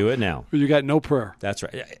now. Do it now. Or you got no prayer. That's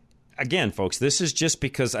right. Again, folks, this is just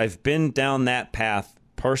because I've been down that path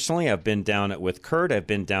personally. I've been down it with Kurt. I've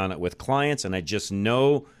been down it with clients, and I just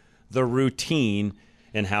know the routine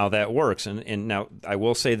and how that works. And now I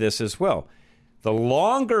will say this as well. The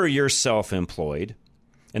longer you're self-employed,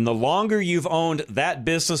 and the longer you've owned that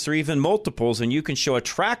business or even multiples, and you can show a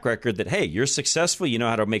track record that, hey, you're successful, you know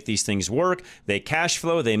how to make these things work, they cash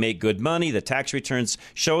flow, they make good money, the tax returns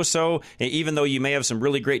show so, and even though you may have some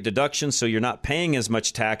really great deductions, so you're not paying as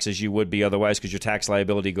much tax as you would be otherwise because your tax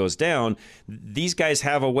liability goes down, these guys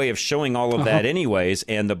have a way of showing all of that anyways,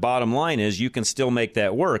 and the bottom line is you can still make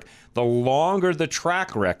that work. The longer the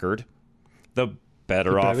track record, the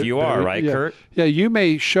better off you are, right, Kurt? Yeah, you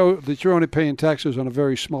may show that you're only paying taxes on a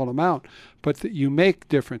very small amount, but that you make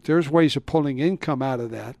different. There's ways of pulling income out of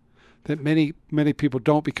that many people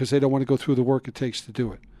don't because they don't want to go through the work it takes to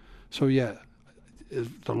do it. So, yeah,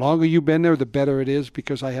 the longer you've been there, the better it is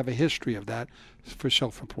because I have a history of that for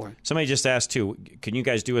self-employed. Somebody just asked, too, can you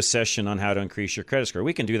guys do a session on how to increase your credit score?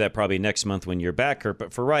 We can do that probably next month when you're back, Kurt.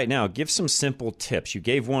 But for right now, give some simple tips. You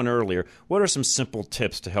gave one earlier. What are some simple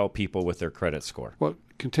tips to help people with their credit score? Well,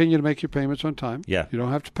 continue to make your payments on time. Yeah. You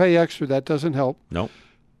don't have to pay extra. That doesn't help. Nope.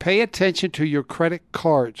 Pay attention to your credit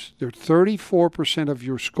cards. They're 34% of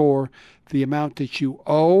your score, the amount that you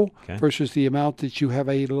owe versus the amount that you have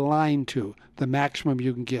a line to, the maximum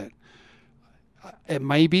you can get. It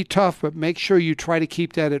may be tough, but make sure you try to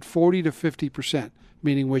keep that at 40 to 50%,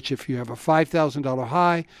 meaning which if you have a $5,000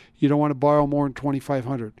 high, you don't want to borrow more than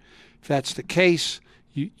 $2,500. If that's the case,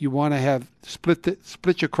 you want to have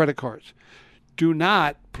split your credit cards.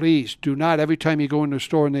 Please do not, every time you go in the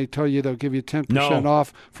store and they tell you they'll give you 10%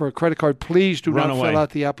 off for a credit card, please do not fill out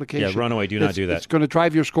the application. Yeah, run away. Do not do that. It's going to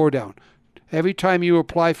drive your score down. Every time you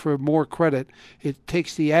apply for more credit, it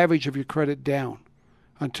takes the average of your credit down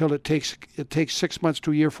until it takes 6 months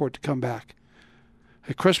to a year for it to come back.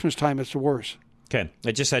 At Christmas time, it's the worst. Okay.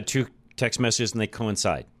 I just had 2 text messages, and they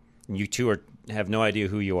coincide. And you two have no idea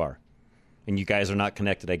who you are. And you guys are not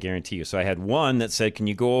connected, I guarantee you. So I had one that said, can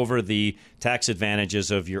you go over the tax advantages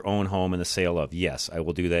of your own home and the sale of? Yes, I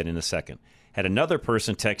will do that in a second. Had another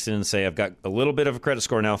person text in and say, I've got a little bit of a credit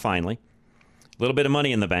score now, finally. A little bit of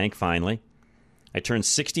money in the bank, finally. I turn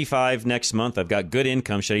 65 next month. I've got good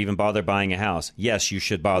income. Should I even bother buying a house? Yes, you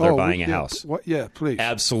should bother buying a house. Yeah, please.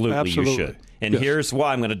 Absolutely, you should. And here's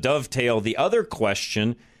why. I'm going to dovetail the other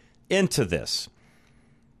question into this.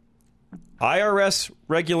 IRS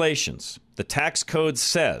regulations, the tax code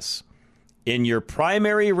says, in your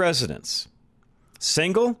primary residence,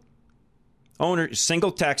 single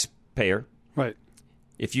taxpayer, right?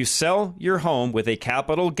 If you sell your home with a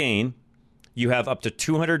capital gain, you have up to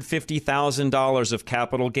 $250,000 of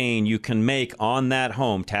capital gain you can make on that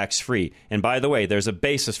home tax-free. And by the way, there's a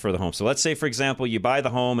basis for the home. So let's say, for example, you buy the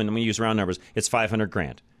home, and we use round numbers, it's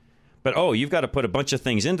 $500,000. But, you've got to put a bunch of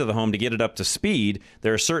things into the home to get it up to speed.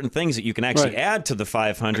 There are certain things that you can actually add to the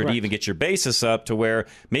 500 to even get your basis up to where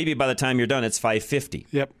maybe by the time you're done, it's 550.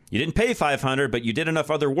 Yep. You didn't pay 500, but you did enough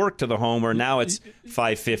other work to the home where now it's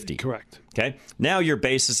 550. Correct. Okay. Now your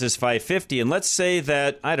basis is 550. And let's say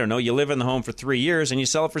that, I don't know, you live in the home for 3 years and you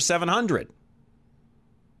sell it for 700.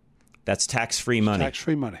 That's tax-free money.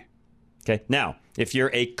 Tax-free money. Okay. Now, if you're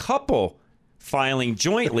a couple filing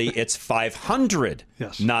jointly, it's 500,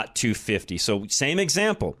 not 250. So same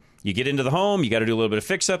example. You get into the home, you got to do a little bit of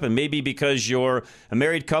fix-up, and maybe because you're a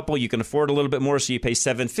married couple, you can afford a little bit more, so you pay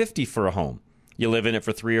 $750 for a home. You live in it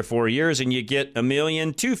for 3 or 4 years, and you get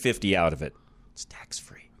 $1,250,000 out of it. It's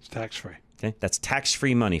tax-free. It's tax-free. Okay, that's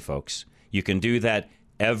tax-free money, folks. You can do that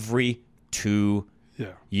every 2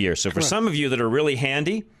 years. So for some of you that are really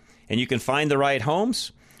handy, and you can find the right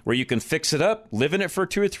homes where you can fix it up, live in it for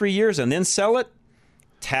 2 or 3 years, and then sell it,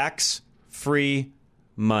 tax-free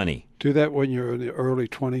money. Do that when you're in the early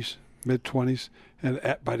 20s, mid-20s,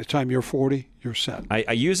 and by the time you're 40, you're set.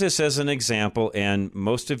 I use this as an example, and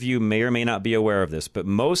most of you may or may not be aware of this, but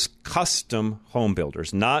most custom home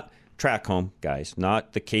builders, not track home guys,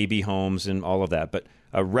 not the KB homes and all of that, but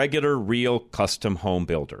a regular, real custom home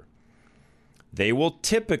builder, they will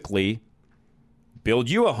typically build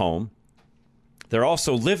you a home. They're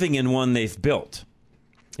also living in one they've built.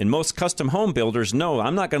 And most custom home builders know,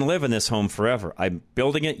 I'm not going to live in this home forever. I'm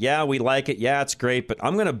building it. Yeah, we like it. Yeah, it's great. But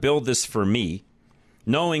I'm going to build this for me,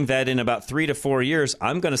 knowing that in about 3 to 4 years,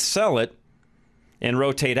 I'm going to sell it and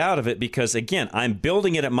rotate out of it because, again, I'm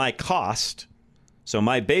building it at my cost. So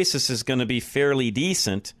my basis is going to be fairly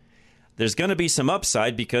decent. There's going to be some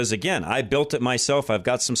upside because, again, I built it myself. I've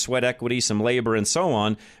got some sweat equity, some labor, and so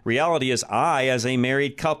on. Reality is I, as a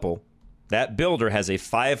married couple, that builder has a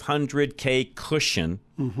 $500K cushion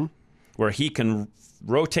where he can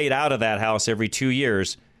rotate out of that house every 2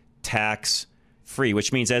 years tax-free,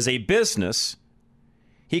 which means as a business,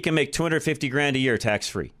 he can make $250,000 a year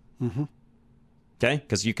tax-free. Okay?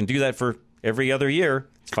 Because you can do that for every other year.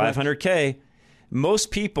 It's $500K.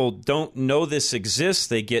 Most people don't know this exists.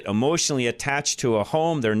 They get emotionally attached to a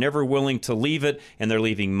home. They're never willing to leave it, and they're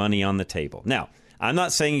leaving money on the table. Now, I'm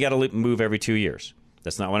not saying you got to move every 2 years.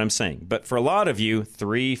 That's not what I'm saying. But for a lot of you,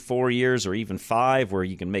 3, 4 years, or even 5, where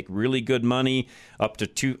you can make really good money up to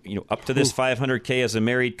this $500K as a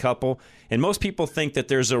married couple. And most people think that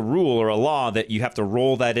there's a rule or a law that you have to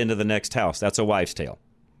roll that into the next house. That's a wives' tale.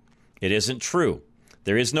 It isn't true.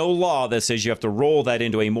 There is no law that says you have to roll that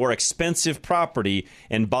into a more expensive property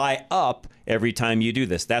and buy up every time you do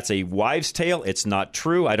this. That's a wives' tale. It's not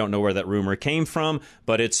true. I don't know where that rumor came from,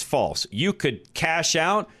 but it's false. You could cash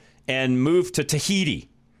out and move to Tahiti,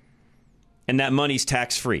 and that money's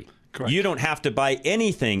tax-free. Correct. You don't have to buy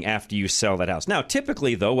anything after you sell that house. Now,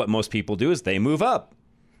 typically, though, what most people do is they move up.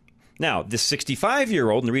 Now, this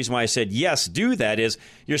 65-year-old, and the reason why I said, yes, do that is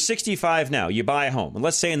you're 65 now. You buy a home. And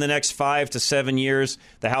let's say in the next 5 to 7 years,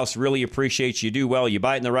 the house really appreciates you, do well, you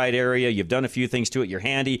buy it in the right area, you've done a few things to it, you're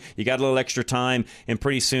handy, you got a little extra time, and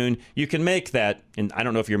pretty soon you can make that, and I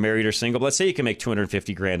don't know if you're married or single, but let's say you can make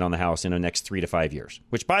 $250,000 on the house in the next 3 to 5 years,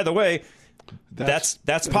 which, by the way, that's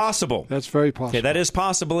possible. That's very possible. Okay, that is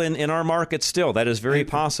possible in our market still. That is very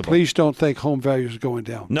possible. Please don't think home values are going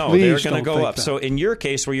down. No, Please they're going to go up. That. So in your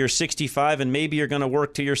case where you're 65 and maybe you're going to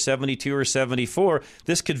work till you're 72 or 74,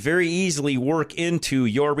 this could very easily work into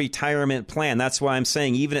your retirement plan. That's why I'm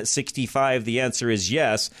saying even at 65, the answer is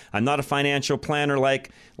yes. I'm not a financial planner like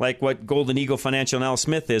what Golden Eagle Financial and Al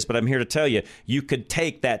Smith is, but I'm here to tell you, you could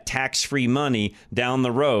take that tax-free money down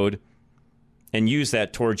the road and use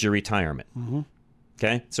that towards your retirement.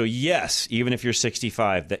 Okay? So yes, even if you're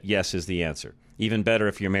 65, that yes is the answer. Even better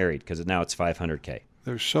if you're married, because now it's $500K.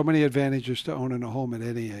 There's so many advantages to owning a home at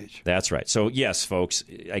any age. That's right. So yes, folks,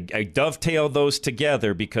 I dovetailed those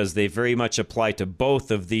together because they very much apply to both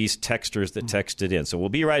of these texters that texted in. So we'll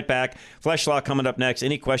be right back. Flesh Law coming up next.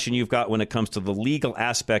 Any question you've got when it comes to the legal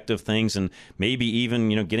aspect of things, and maybe even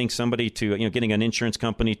getting somebody to getting an insurance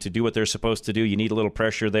company to do what they're supposed to do. You need a little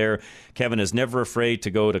pressure there. Kevin is never afraid to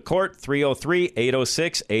go to court.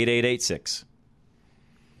 303-806-8886.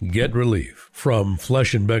 Get relief from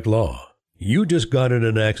Flesh and Beck Law. You just got in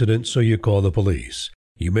an accident, so you call the police.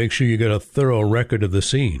 You make sure you get a thorough record of the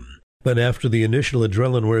scene. Then after the initial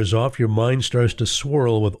adrenaline wears off, your mind starts to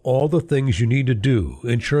swirl with all the things you need to do.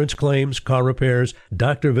 Insurance claims, car repairs,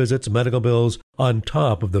 doctor visits, medical bills, on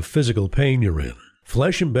top of the physical pain you're in.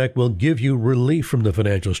 Flesh and Beck will give you relief from the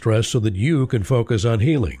financial stress so that you can focus on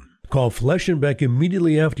healing. Call Flesh and Beck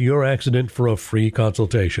immediately after your accident for a free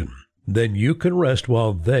consultation. Then you can rest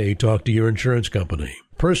while they talk to your insurance company.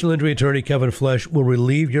 Personal injury attorney Kevin Flesh will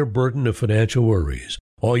relieve your burden of financial worries.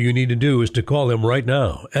 All you need to do is to call him right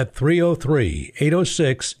now at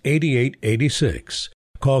 303-806-8886.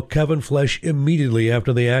 Call Kevin Flesh immediately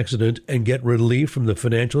after the accident and get relief from the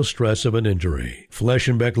financial stress of an injury. Flesh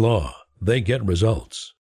and Beck Law. They get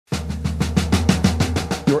results.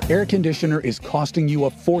 Your air conditioner is costing you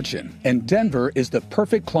a fortune, and Denver is the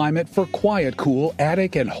perfect climate for quiet, cool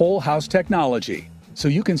attic and whole house technology, so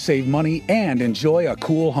you can save money and enjoy a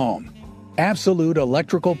cool home. Absolute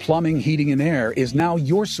Electrical Plumbing, Heating, and Air is now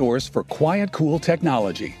your source for quiet, cool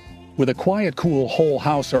technology. With a quiet, cool whole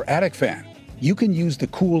house or attic fan, you can use the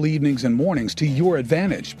cool evenings and mornings to your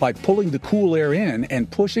advantage by pulling the cool air in and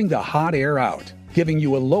pushing the hot air out, giving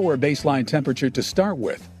you a lower baseline temperature to start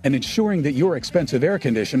with and ensuring that your expensive air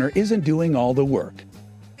conditioner isn't doing all the work.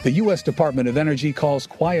 The U.S. Department of Energy calls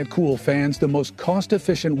quiet, cool fans the most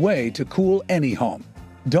cost-efficient way to cool any home.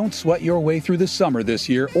 Don't sweat your way through the summer this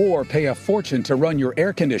year or pay a fortune to run your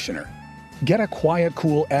air conditioner. Get a quiet,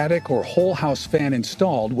 cool attic or whole house fan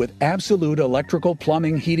installed with Absolute Electrical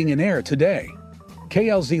Plumbing, Heating, and Air today.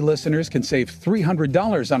 KLZ listeners can save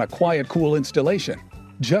 $300 on a quiet, cool installation.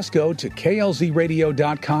 Just go to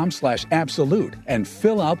klzradio.com/absolute and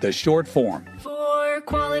fill out the short form. For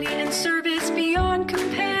quality and service beyond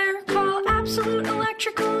compare, call Absolute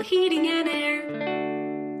Electrical Heating and Air.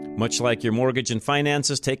 Much like your mortgage and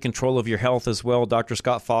finances, take control of your health as well. Dr.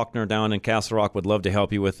 Scott Faulkner down in Castle Rock would love to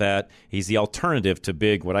help you with that. He's the alternative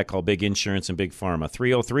to what I call big insurance and big pharma.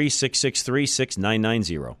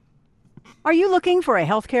 303-663-6990. Are you looking for a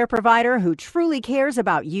healthcare provider who truly cares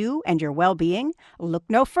about you and your well-being? Look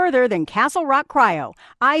no further than Castle Rock Cryo,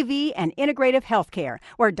 IV and integrative healthcare,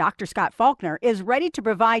 where Dr. Scott Faulkner is ready to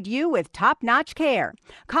provide you with top-notch care.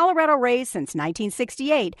 Colorado raised since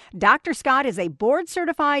 1968, Dr. Scott is a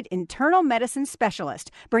board-certified internal medicine specialist,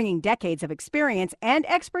 bringing decades of experience and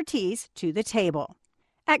expertise to the table.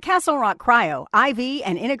 At Castle Rock Cryo, IV,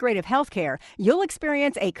 and Integrative Healthcare, you'll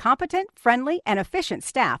experience a competent, friendly, and efficient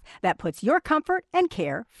staff that puts your comfort and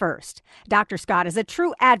care first. Dr. Scott is a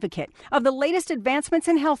true advocate of the latest advancements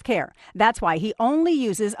in healthcare. That's why he only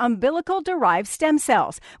uses umbilical-derived stem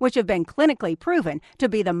cells, which have been clinically proven to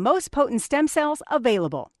be the most potent stem cells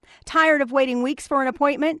available. Tired of waiting weeks for an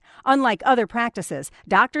appointment? Unlike other practices,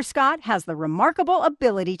 Dr. Scott has the remarkable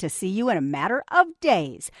ability to see you in a matter of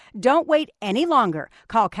days. Don't wait any longer.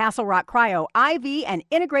 Call Castle Rock Cryo IV and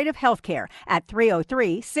Integrative Healthcare at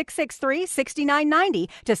 303-663-6990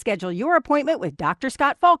 to schedule your appointment with Dr.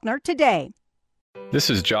 Scott Faulkner today. This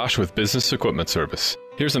is Josh with Business Equipment Service.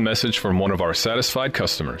 Here's a message from one of our satisfied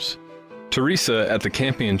customers. Teresa at the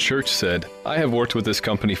Campion Church said, "I have worked with this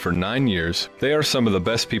company for 9 years. They are some of the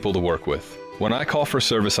best people to work with. When I call for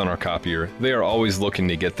service on our copier, they are always looking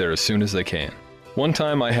to get there as soon as they can. One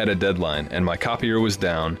time I had a deadline and my copier was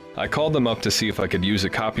down. I called them up to see if I could use a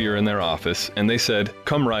copier in their office, and they said,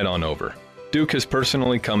 'Come right on over.' Duke has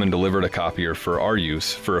personally come and delivered a copier for our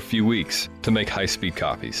use for a few weeks to make high-speed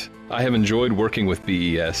copies. I have enjoyed working with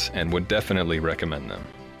BES and would definitely recommend them."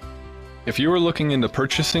 If you are looking into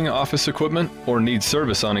purchasing office equipment or need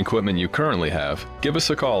service on equipment you currently have, give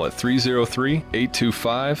us a call at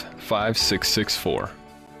 303-825-5664.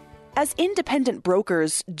 As independent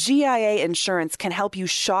brokers, GIA Insurance can help you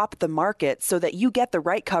shop the market so that you get the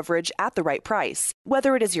right coverage at the right price.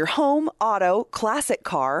 Whether it is your home, auto, classic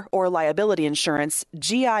car, or liability insurance,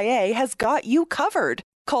 GIA has got you covered.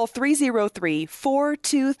 Call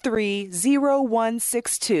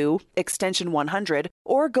 303-423-0162, extension 100,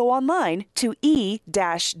 or go online to e-gia.com.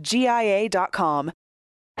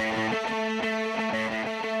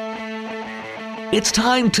 It's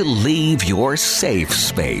time to leave your safe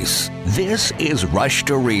space. This is Rush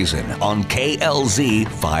to Reason on KLZ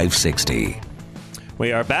 560.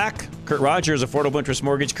 We are back. Kurt Rogers, Affordable Interest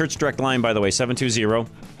Mortgage. Kurt's direct line, by the way,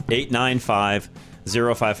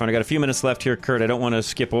 720-895-0500. I got a few minutes left here, Kurt. I don't want to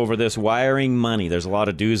skip over this. Wiring money. There's a lot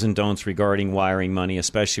of do's and don'ts regarding wiring money,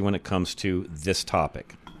 especially when it comes to this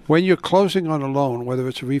topic. When you're closing on a loan, whether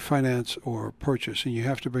it's a refinance or purchase, and you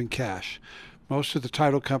have to bring cash, most of the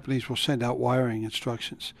title companies will send out wiring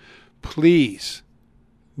instructions. Please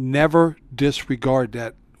never disregard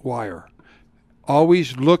that wire.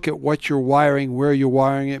 Always look at what you're wiring, where you're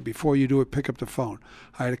wiring it. Before you do it, pick up the phone.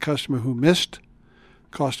 I had a customer who missed,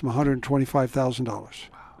 cost him $125,000.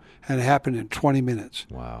 Wow. And it happened in 20 minutes.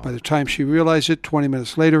 Wow. By the time she realized it, 20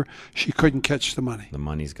 minutes later, she couldn't catch the money. The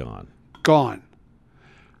money's gone. Gone.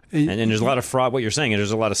 And there's a lot of fraud. What you're saying is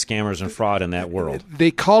there's a lot of scammers and fraud in that world.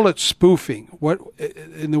 They call it spoofing. What,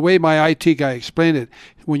 in the way my IT guy explained it,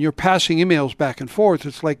 when you're passing emails back and forth,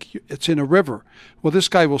 it's like it's in a river. Well, this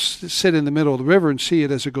guy will sit in the middle of the river and see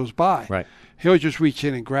it as it goes by. Right. He'll just reach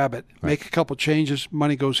in and grab it, make a couple changes,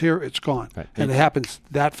 money goes here, it's gone. Right. And it happens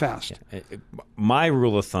that fast. Yeah. My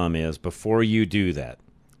rule of thumb is before you do that,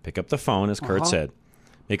 pick up the phone, as Kurt said.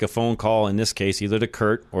 Make a phone call, in this case, either to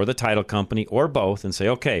Kurt or the title company or both, and say,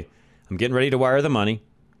 okay, I'm getting ready to wire the money.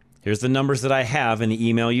 Here's the numbers that I have in the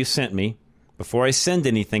email you sent me. Before I send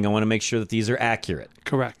anything, I want to make sure that these are accurate.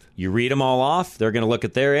 Correct. You read them all off. They're going to look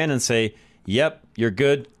at their end and say, yep, you're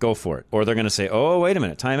good, go for it. Or they're going to say, oh, wait a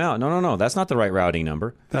minute, time out. No, that's not the right routing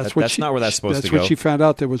number. That's not where that's supposed to go. That's what she found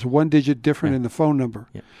out. There was one digit different in the phone number.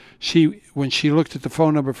 Yeah. When she looked at the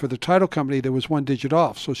phone number for the title company, there was one digit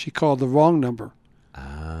off, so she called the wrong number.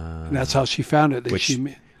 And that's how she found it.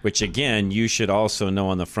 Which, again, you should also know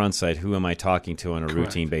on the front side, who am I talking to on a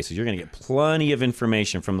routine basis? You're going to get plenty of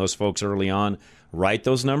information from those folks early on. Write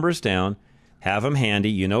those numbers down. Have them handy.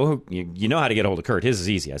 You know how to get a hold of Kurt. His is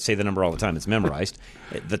easy. I say the number all the time. It's memorized.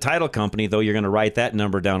 The title company, though, you're going to write that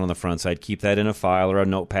number down on the front side. Keep that in a file or a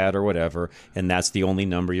notepad or whatever, and that's the only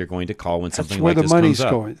number you're going to call when something like this comes up. That's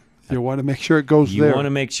where the money's going. You want to make sure it goes there. You want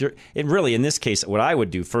to make sure. And really, in this case, what I would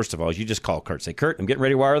do, first of all, is you just call Kurt. Say, Kurt, I'm getting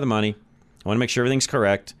ready to wire the money. I want to make sure everything's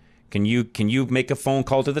correct. Can you make a phone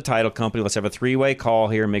call to the title company? Let's have a 3-way call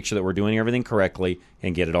here and make sure that we're doing everything correctly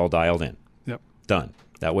and get it all dialed in. Yep. Done.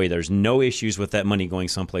 That way there's no issues with that money going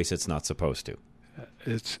someplace it's not supposed to.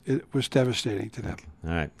 It was devastating to them. Okay.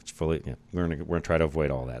 All right. We're gonna try to avoid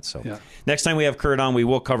all that. So next time we have Kurt on, we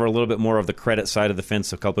will cover a little bit more of the credit side of the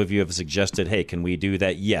fence. A couple of you have suggested, hey, can we do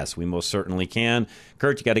that? Yes, we most certainly can.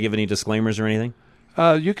 Kurt, you got to give any disclaimers or anything?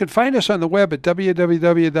 You can find us on the web at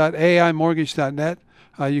www.aimortgage.net.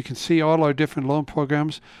 You can see all our different loan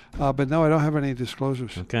programs. But no, I don't have any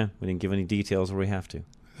disclosures. Okay. We didn't give any details where we have to.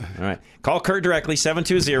 All right. Call Kurt directly,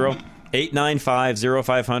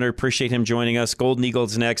 720-895-0500. Appreciate him joining us. Golden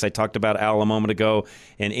Eagle's next. I talked about Al a moment ago.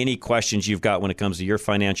 And any questions you've got when it comes to your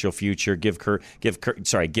financial future, give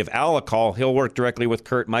Al a call. He'll work directly with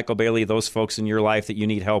Kurt, Michael Bailey, those folks in your life that you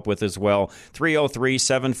need help with as well.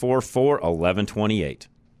 303-744-1128.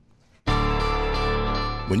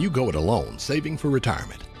 When you go it alone, saving for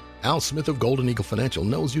retirement, Al Smith of Golden Eagle Financial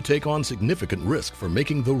knows you take on significant risk for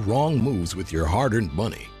making the wrong moves with your hard-earned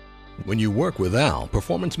money. When you work with Al,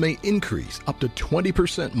 performance may increase up to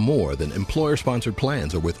 20% more than employer-sponsored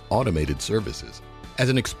plans or with automated services. As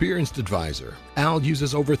an experienced advisor, Al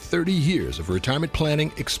uses over 30 years of retirement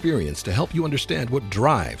planning experience to help you understand what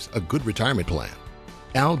drives a good retirement plan.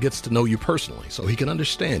 Al gets to know you personally so he can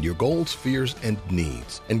understand your goals, fears, and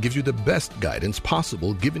needs, and gives you the best guidance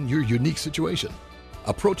possible given your unique situation.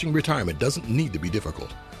 Approaching retirement doesn't need to be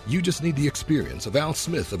difficult. You just need the experience of Al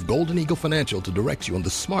Smith of Golden Eagle Financial to direct you on the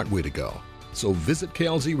smart way to go. So visit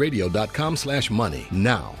klzradio.com/money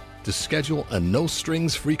now to schedule a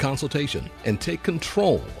no-strings free consultation and take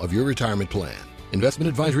control of your retirement plan. Investment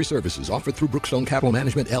advisory services offered through Brookstone Capital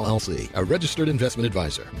Management, LLC, a registered investment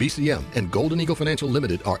advisor. BCM and Golden Eagle Financial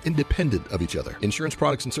Limited are independent of each other. Insurance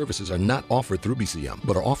products and services are not offered through BCM,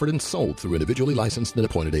 but are offered and sold through individually licensed and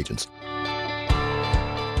appointed agents.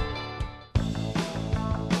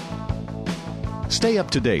 Stay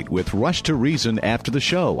up to date with Rush to Reason after the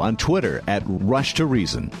show on Twitter at Rush to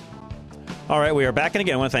Reason. All right, we are back. And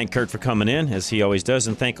again, I want to thank Kurt for coming in, as he always does,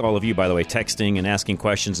 and thank all of you, by the way, texting and asking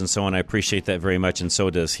questions and so on. I appreciate that very much, and so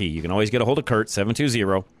does he. You can always get a hold of Kurt,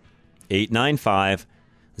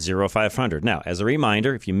 720-895-0500. Now, as a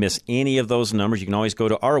reminder, if you miss any of those numbers, you can always go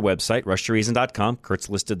to our website, rushtoreason.com. Kurt's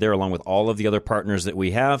listed there along with all of the other partners that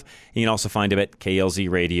we have. And you can also find him at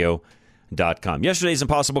klzradio.com. Yesterday's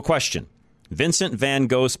impossible question. Vincent van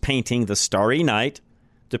Gogh's painting The Starry Night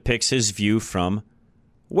depicts his view from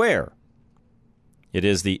where? It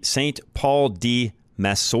is the St. Paul de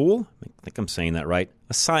Massol, I think I'm saying that right,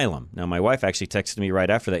 asylum. Now, my wife actually texted me right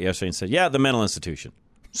after that yesterday and said, yeah, the mental institution.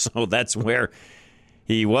 So that's where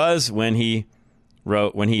he was when he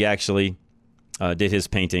actually did his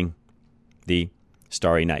painting, The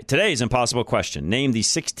Starry Night. Today's impossible question. Name the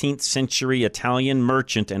 16th century Italian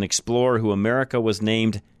merchant and explorer who America was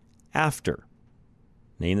named after.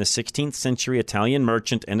 Name the 16th century Italian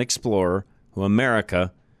merchant and explorer who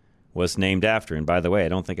America was named after. And by the way, I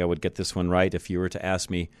don't think I would get this one right if you were to ask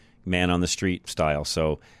me man on the street style.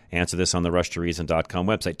 So answer this on the rushtoreason.com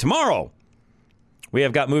website. Tomorrow, we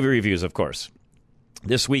have got movie reviews, of course.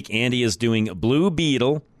 This week, Andy is doing Blue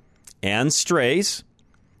Beetle and Strays.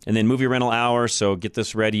 And then movie rental hour, so get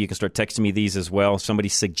this ready. You can start texting me these as well. Somebody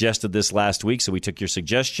suggested this last week, so we took your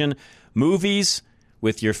suggestion. Movies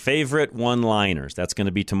with your favorite one-liners. That's going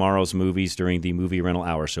to be tomorrow's movies during the movie rental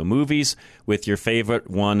hour. So movies with your favorite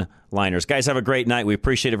one-liners. Guys, have a great night. We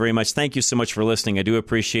appreciate it very much. Thank you so much for listening. I do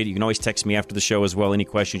appreciate it. You can always text me after the show as well. Any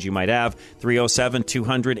questions you might have.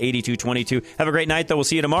 307-200-8222. Have a great night, though. We'll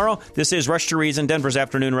see you tomorrow. This is Rush to Reason, Denver's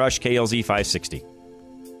Afternoon Rush, KLZ 560.